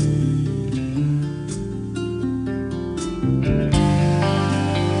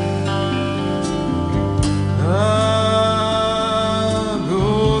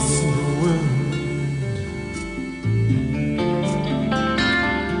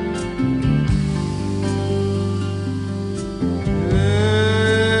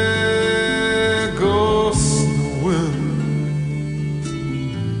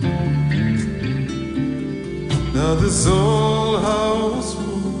 This old house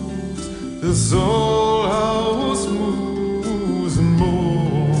moves, this old house moves and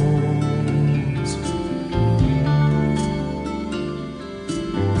moans.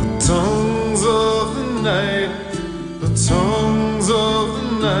 The tongues of the night, the tongues of the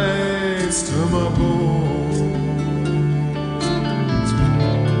night stir my bones.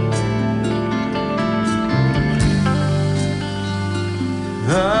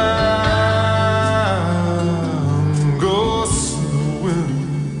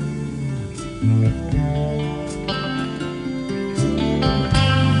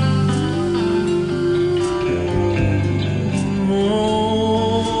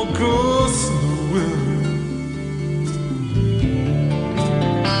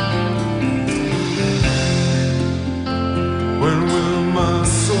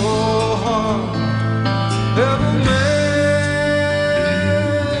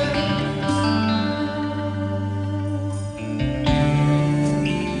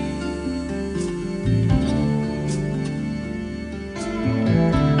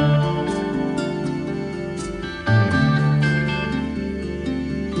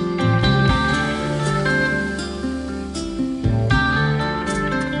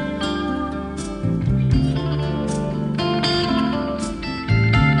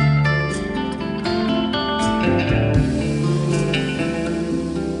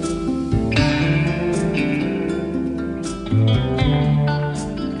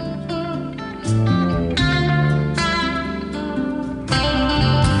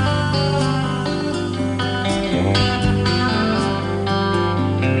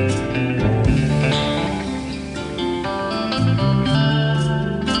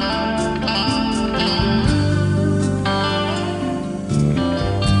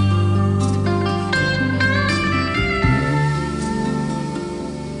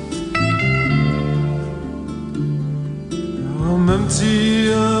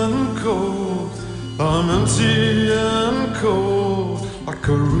 empty and cold. I'm empty and cold, like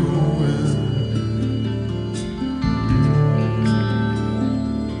a ruin.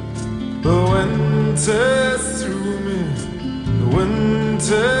 The wind tears through me, the wind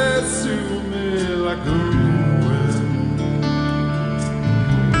tears through me like a ruin.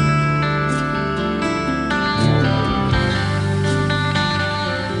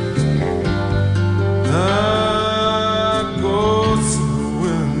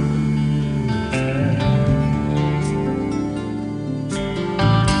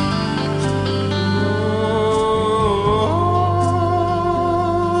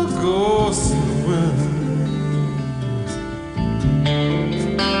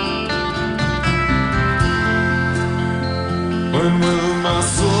 When will my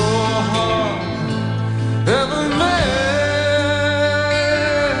soul heart ever mend?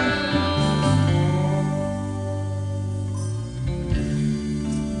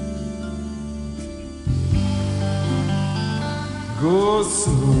 Ghosts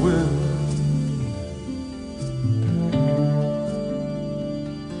in the wind.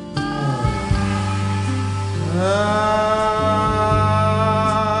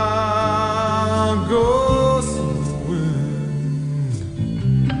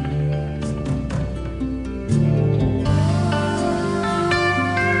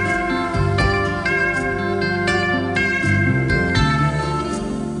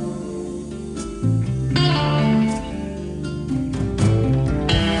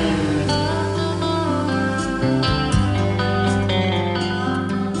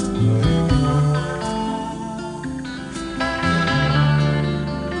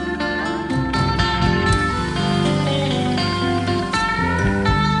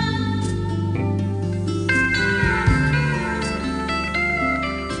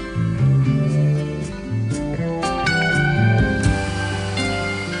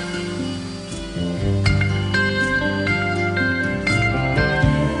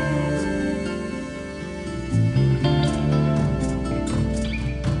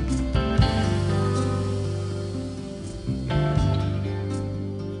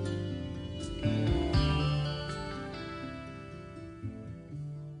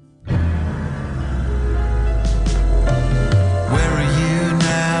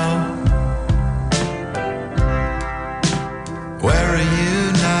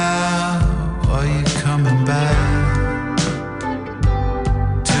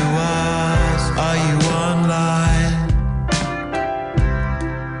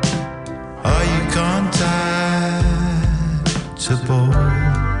 inevitable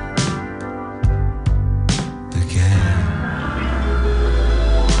again.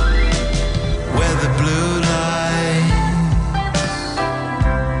 Where the blue lights,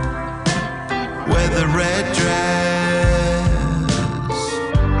 where the red dress,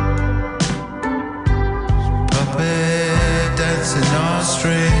 puppet dancing on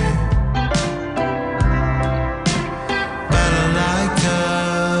string.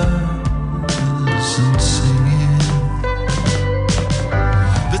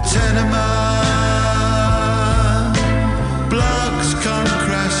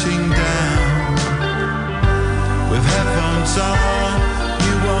 Song,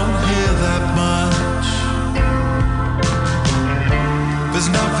 you won't hear that much. There's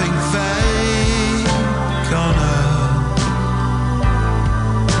nothing fake on earth.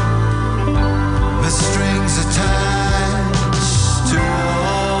 There's strings attached to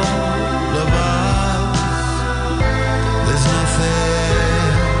all of us. There's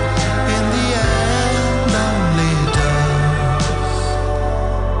nothing in the end, only dust.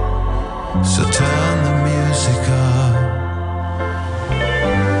 So turn the music up.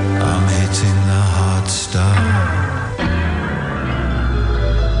 Hitting the hard stop.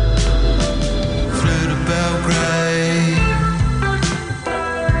 Flew to Belgrade,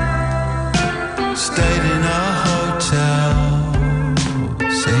 stayed in a hotel,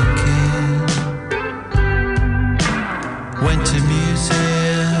 sinking. Went to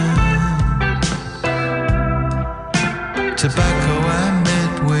museums, tobacco and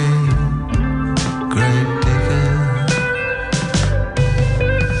midweek, great diggers.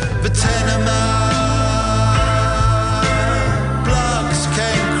 Blocks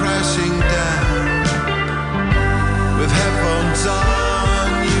came crashing down. With headphones on,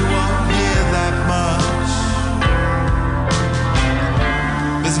 you won't hear that much.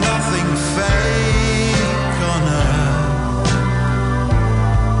 There's nothing fake on earth.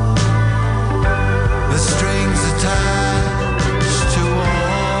 The strings attached to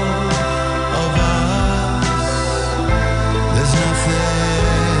all of us. There's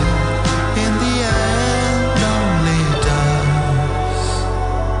nothing in the end, only dust.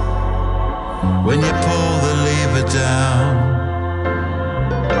 When you pull the lever down,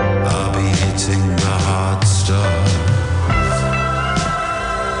 I'll be hitting the hard stuff.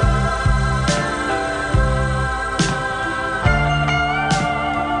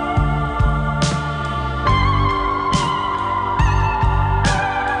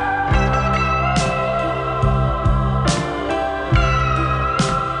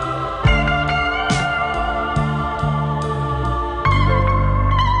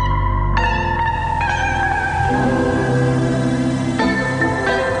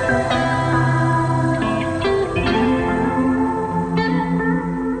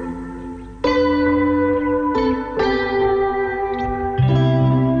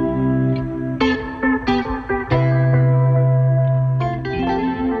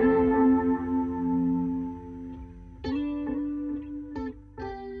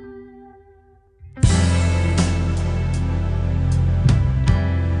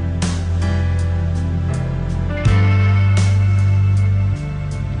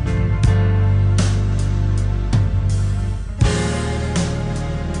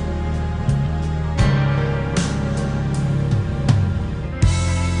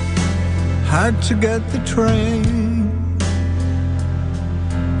 Had to get the train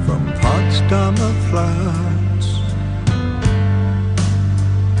from Potsdamer Platz.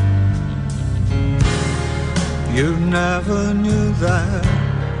 You never knew that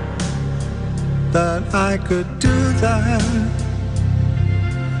I could do that,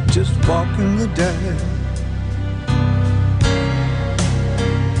 just walking the dead.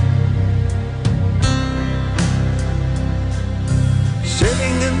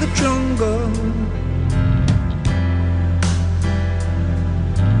 Sitting in the jungle,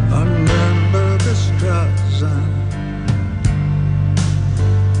 on Nürnberger Straße.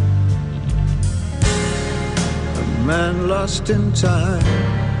 A man lost in time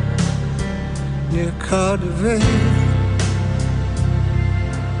near Cardiff,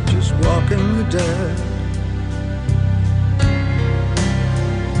 just walking the dead.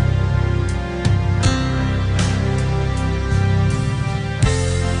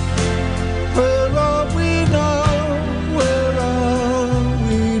 Where are we now? Where are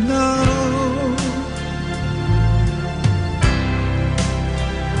we now?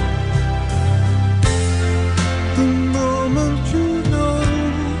 The moment you know,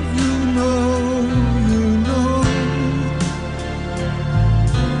 you know, you know.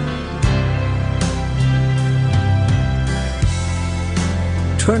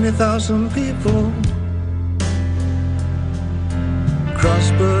 20,000 people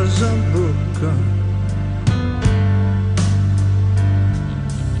crossbows are broken.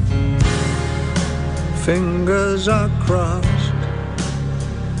 Fingers are crossed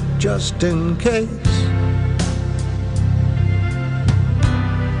just in case.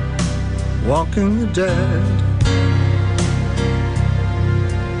 Walking the dead.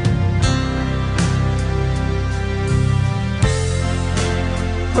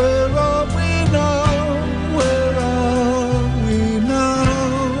 Where are we now? Where are we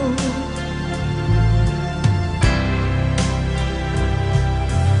now?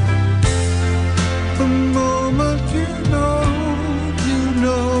 The moment you know, you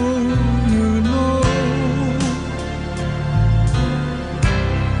know, you know.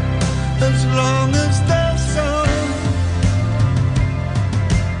 As long as there's sun.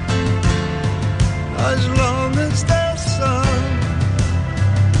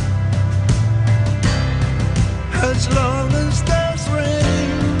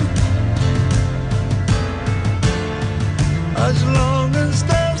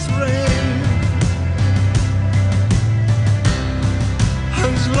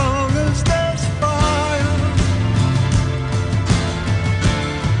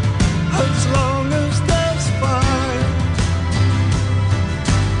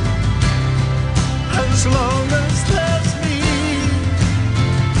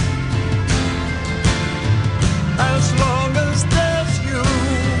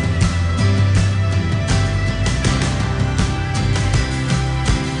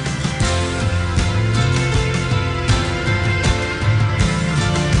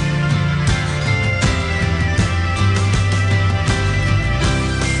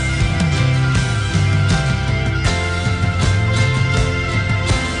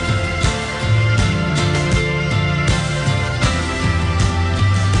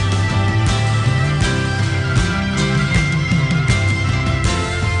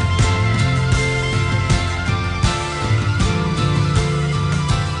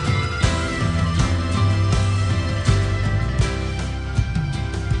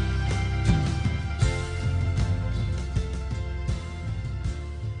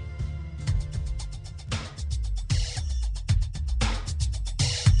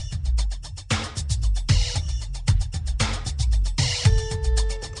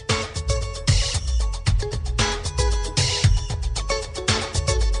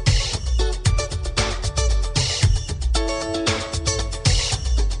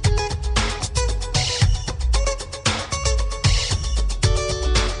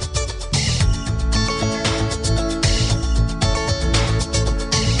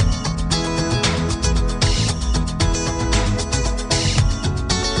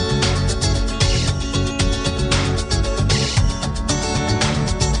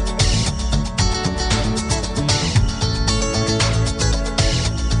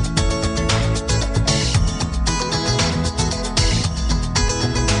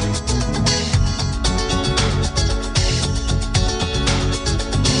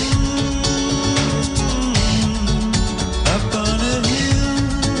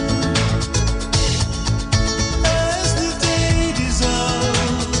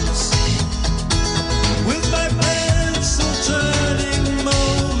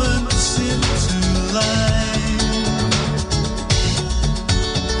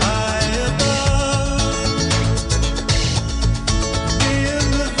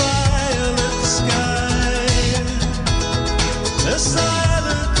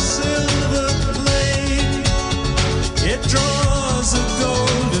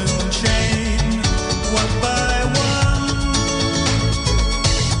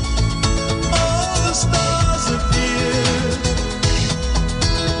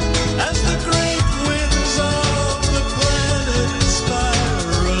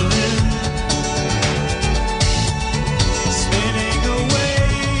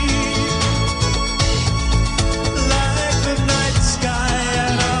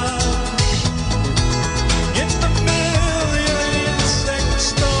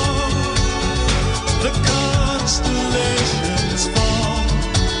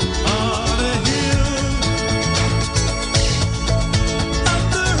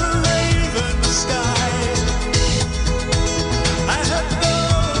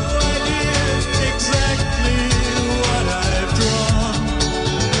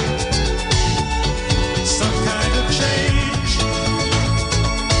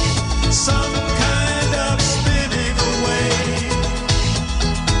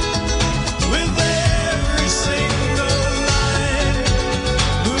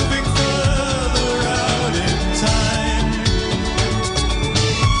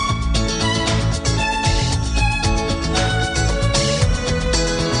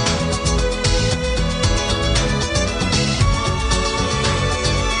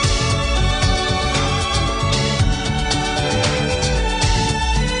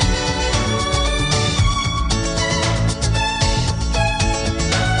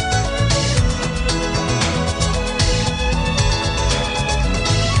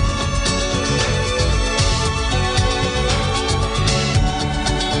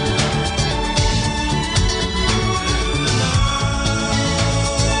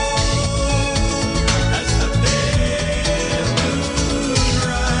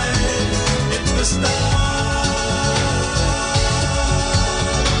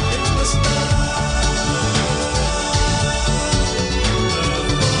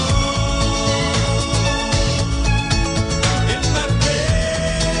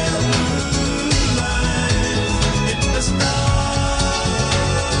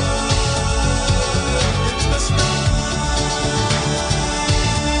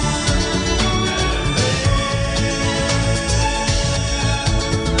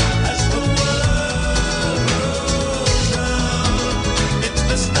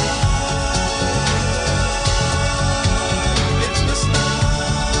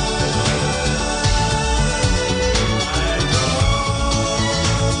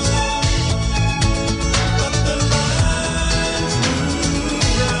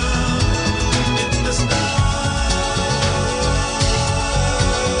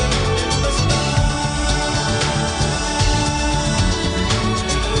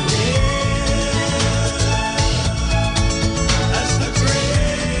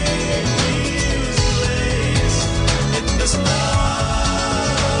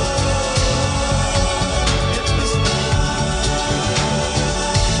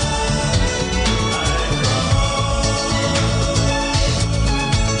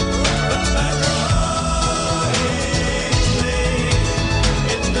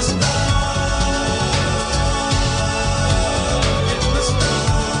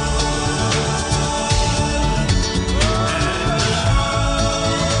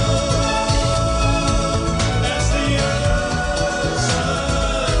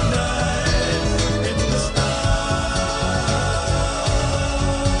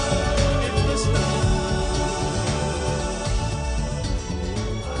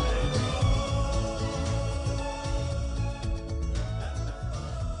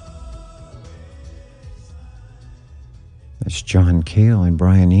 It's John Cale and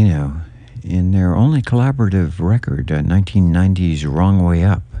Brian Eno in their only collaborative record, 1990's Wrong Way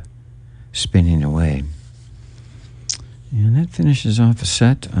Up, Spinning Away. And that finishes off a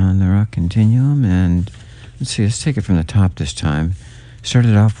set on the Rock Continuum. And let's see, let's take it from the top this time.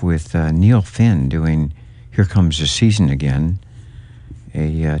 Started off with Neil Finn doing Here Comes the Season Again,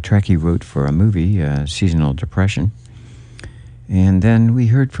 a track he wrote for a movie, Seasonal Depression. And then we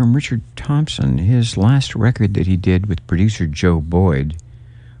heard from Richard Thompson, his last record that he did with producer Joe Boyd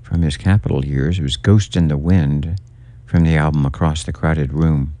from his Capitol years. It was Ghost in the Wind from the album Across the Crowded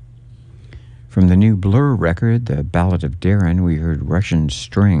Room. From the new Blur record, The Ballad of Darren, we heard Russian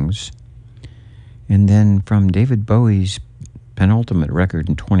Strings. And then from David Bowie's penultimate record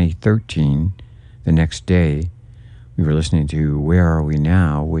in 2013, The Next Day, we were listening to Where Are We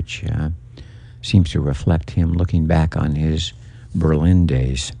Now, which seems to reflect him looking back on his Berlin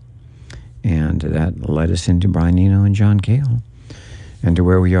days. And that led us into Brian Eno and John Cale, and to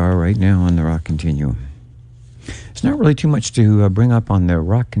where we are right now on the Rock Continuum. It's not really too much to bring up on the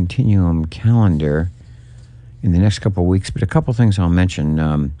Rock Continuum calendar in the next couple of weeks, but a couple things I'll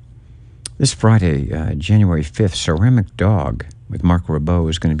mention. This Friday, January 5th, Ceramic Dog with Mark Ribot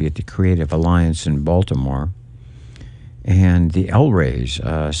is going to be at the Creative Alliance in Baltimore. And the El Rays,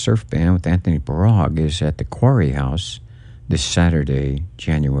 surf band with Anthony Barag, is at the Quarry House this Saturday,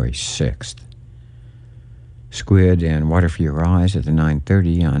 January 6th. Squid and Water for Your Eyes at the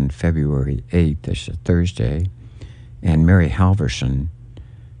 9:30 on February 8th, that's a Thursday. And Mary Halverson,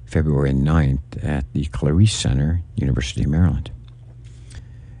 February 9th at the Clarice Center, University of Maryland.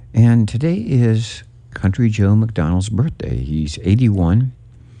 And today is Country Joe McDonald's birthday. He's 81,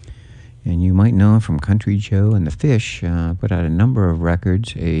 and you might know him from Country Joe and the Fish, put out a number of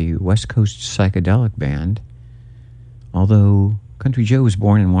records, a West Coast psychedelic band, although Country Joe was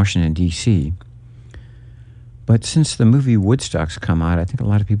born in Washington, D.C. But since the movie Woodstock's come out, I think a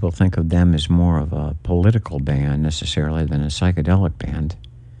lot of people think of them as more of a political band necessarily than a psychedelic band.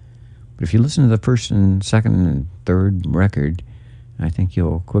 But if you listen to the first and second and third record, I think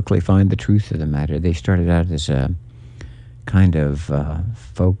you'll quickly find the truth of the matter. They started out as a kind of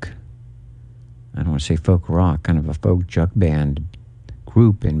folk, I don't want to say folk rock, kind of a folk jug band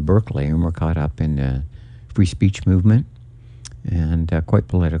group in Berkeley, and were caught up in the free speech movement and quite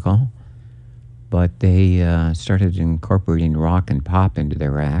political. But they started incorporating rock and pop into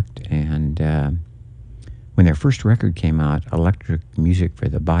their act, and when their first record came out, Electric Music for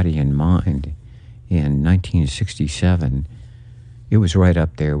the Body and Mind, in 1967, it was right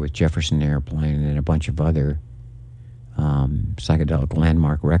up there with Jefferson Airplane and a bunch of other psychedelic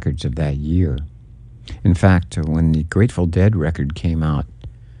landmark records of that year. In fact, when the Grateful Dead record came out,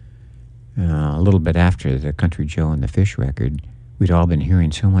 a little bit after the Country Joe and the Fish record, we'd all been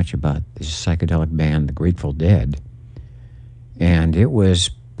hearing so much about this psychedelic band, the Grateful Dead. And it was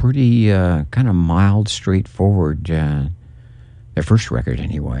pretty kind of mild, straightforward, their first record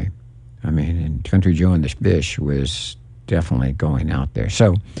anyway. I mean, and Country Joe and the Fish was definitely going out there.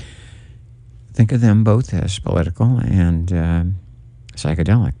 So think of them both as political and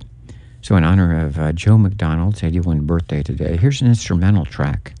psychedelic. So in honor of Joe McDonald's 81st birthday today, here's an instrumental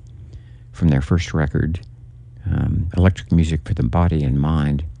track from their first record, Electric Music for the Body and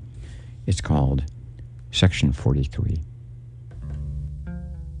Mind. It's called Section 43.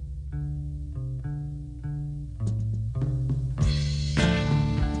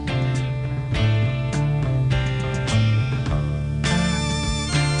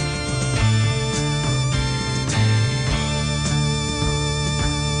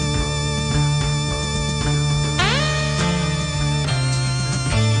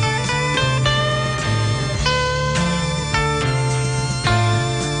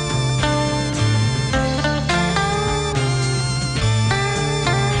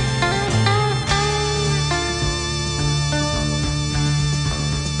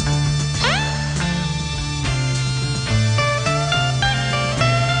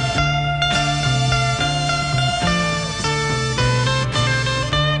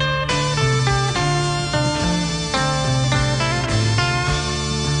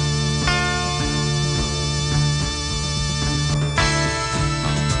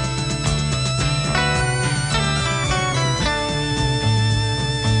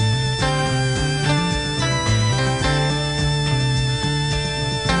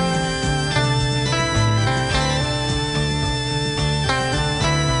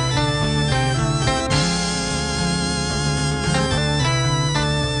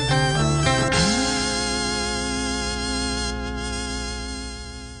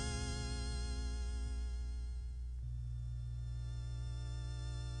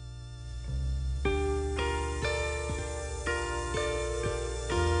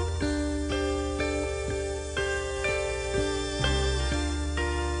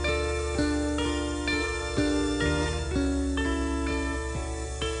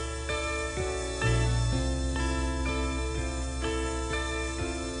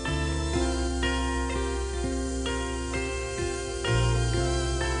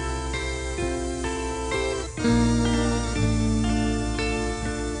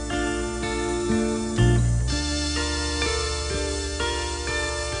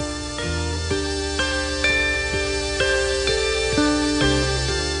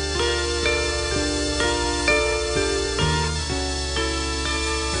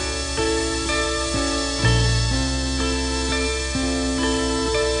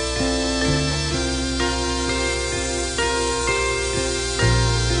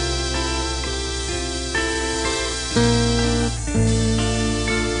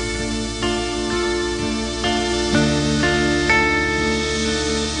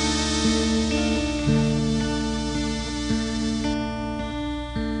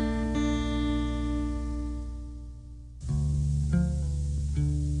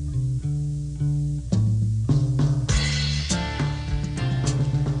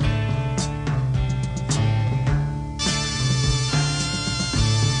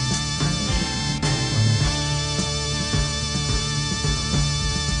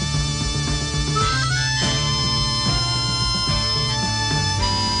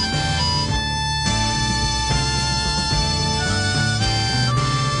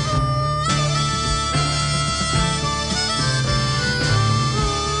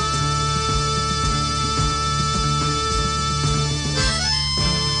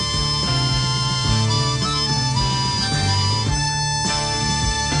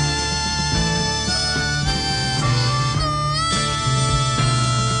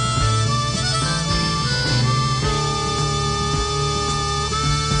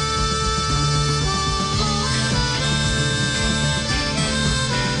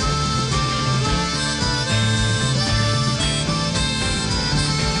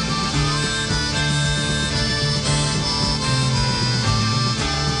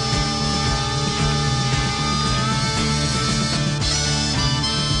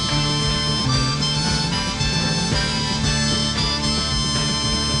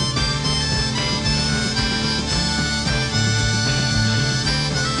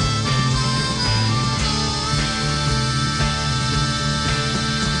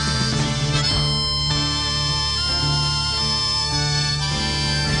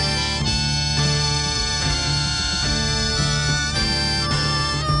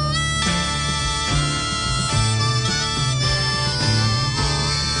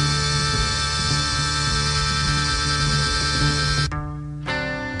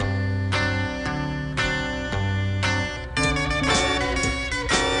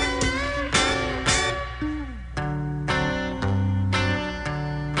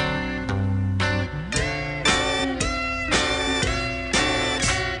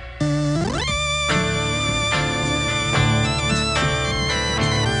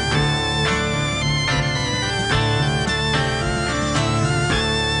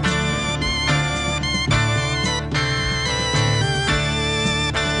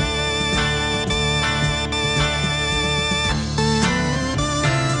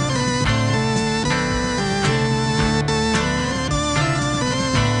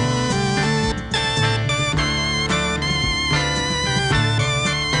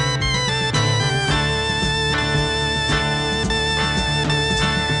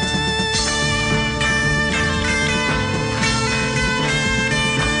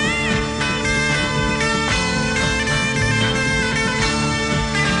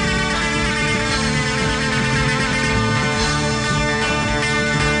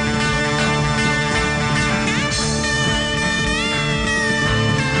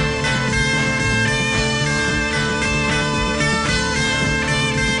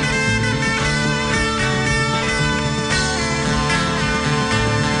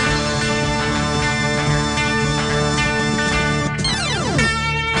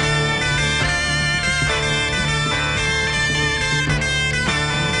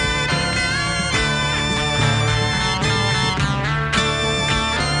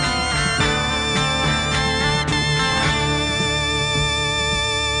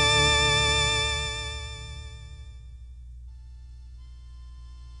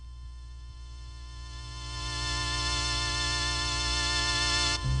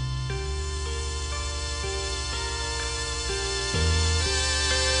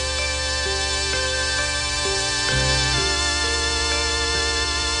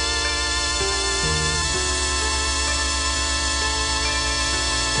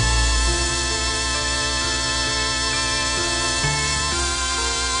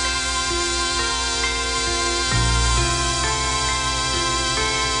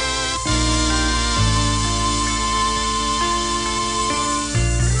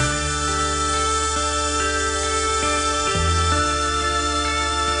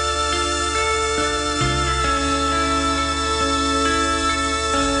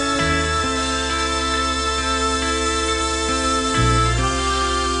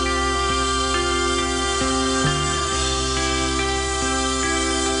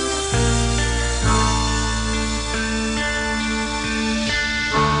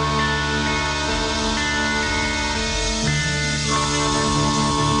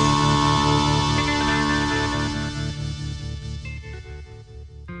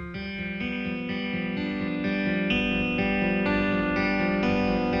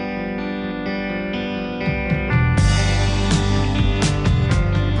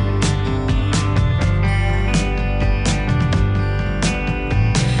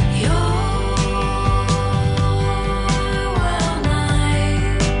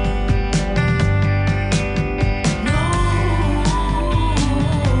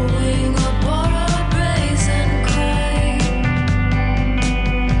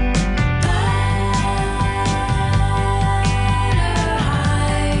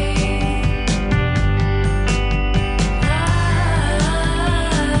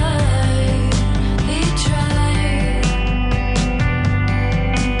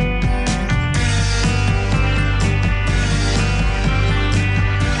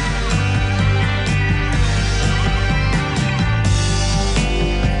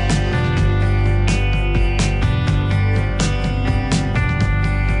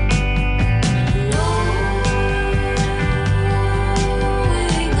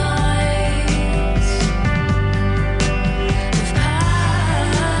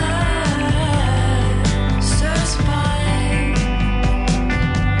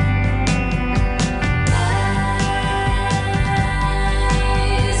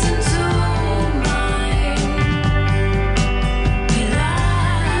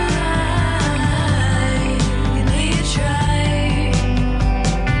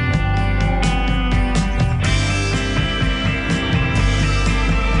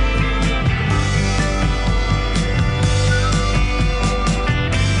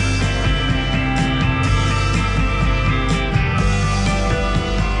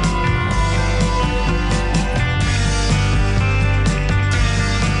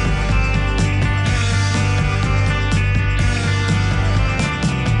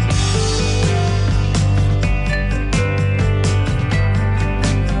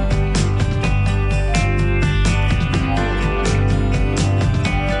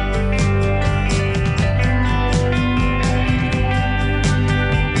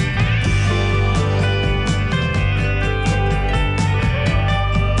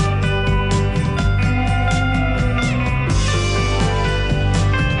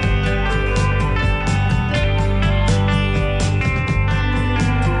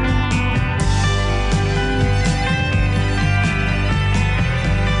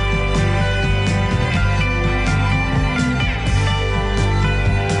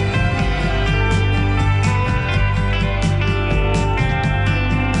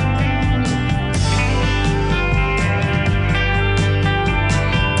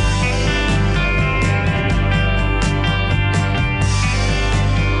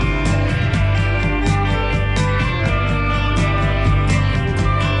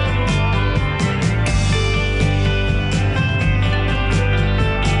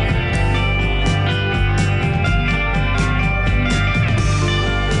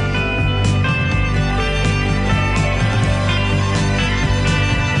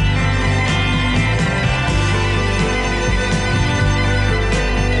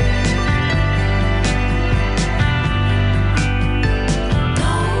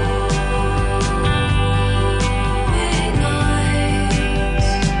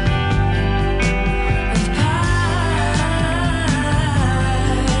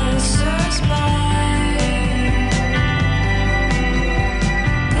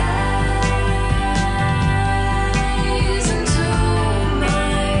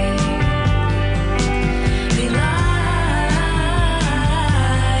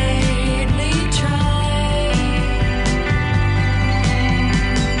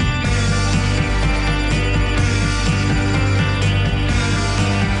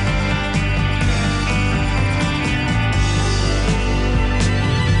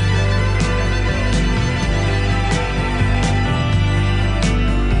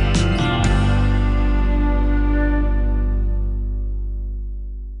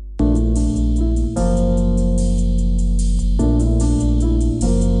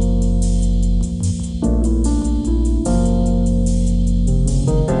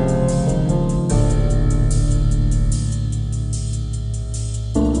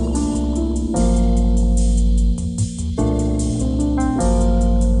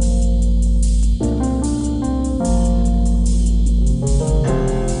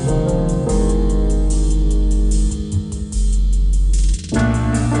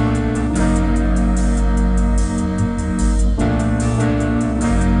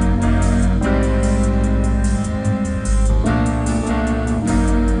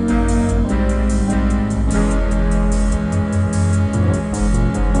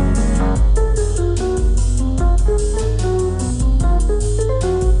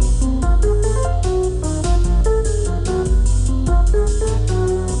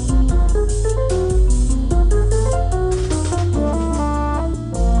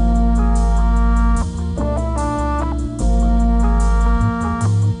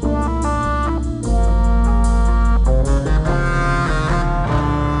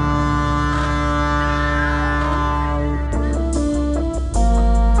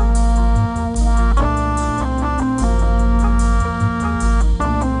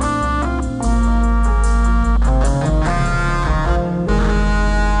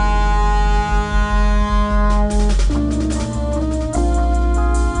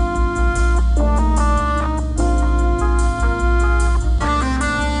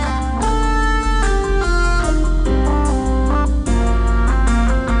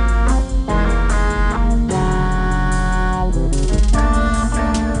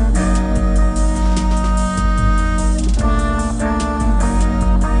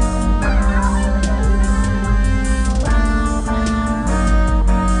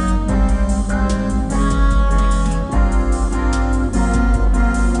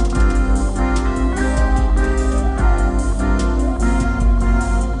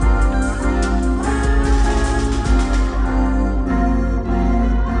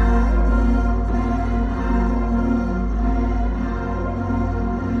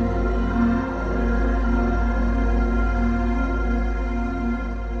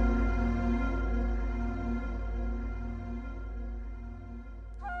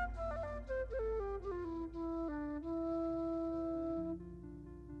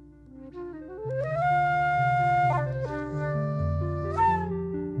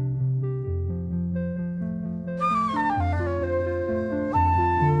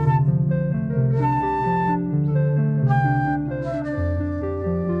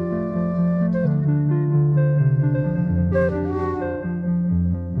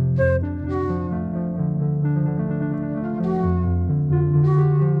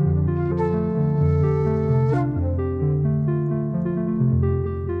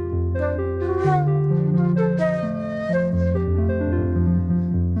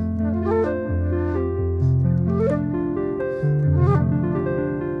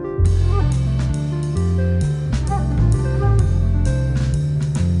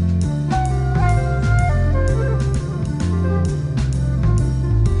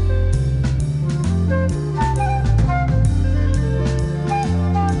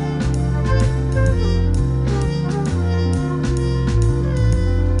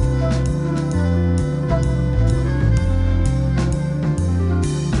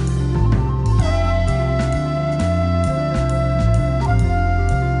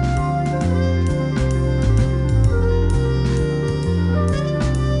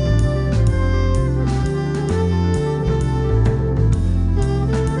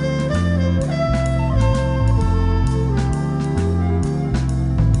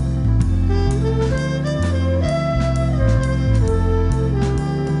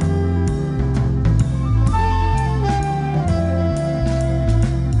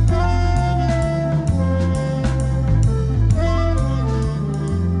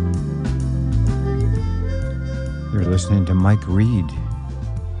 listening to Mike Reed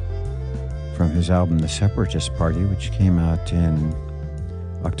from his album The Separatist Party, which came out in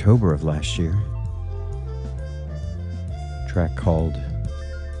October of last year. A track called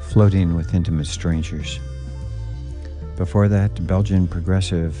Floating with Intimate Strangers. Before that, Belgian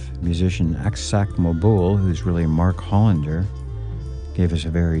progressive musician Aksak Moboul, who's really Mark Hollander, gave us a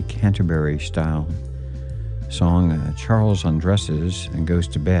very Canterbury-style song, Charles Undresses and Goes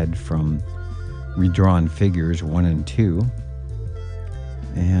to Bed, from Redrawn Figures 1 and 2.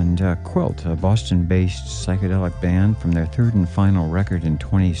 And Quilt, a Boston-based psychedelic band, from their third and final record in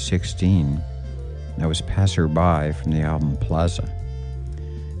 2016. That was Passerby from the album Plaza.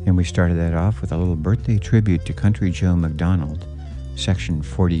 And we started that off with a little birthday tribute to Country Joe McDonald, Section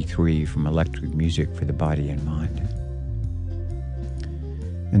 43 from Electric Music for the Body and Mind.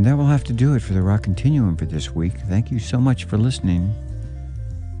 And that will have to do it for the Rock Continuum for this week. Thank you so much for listening.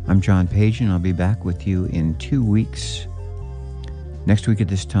 I'm John Page, and I'll be back with you in 2 weeks. Next week at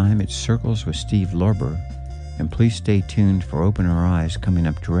this time, it's Circles with Steve Lorber, and please stay tuned for Open Our Eyes coming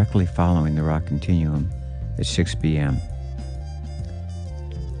up directly following the Rock Continuum at 6 p.m.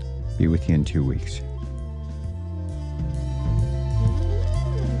 Be with you in 2 weeks.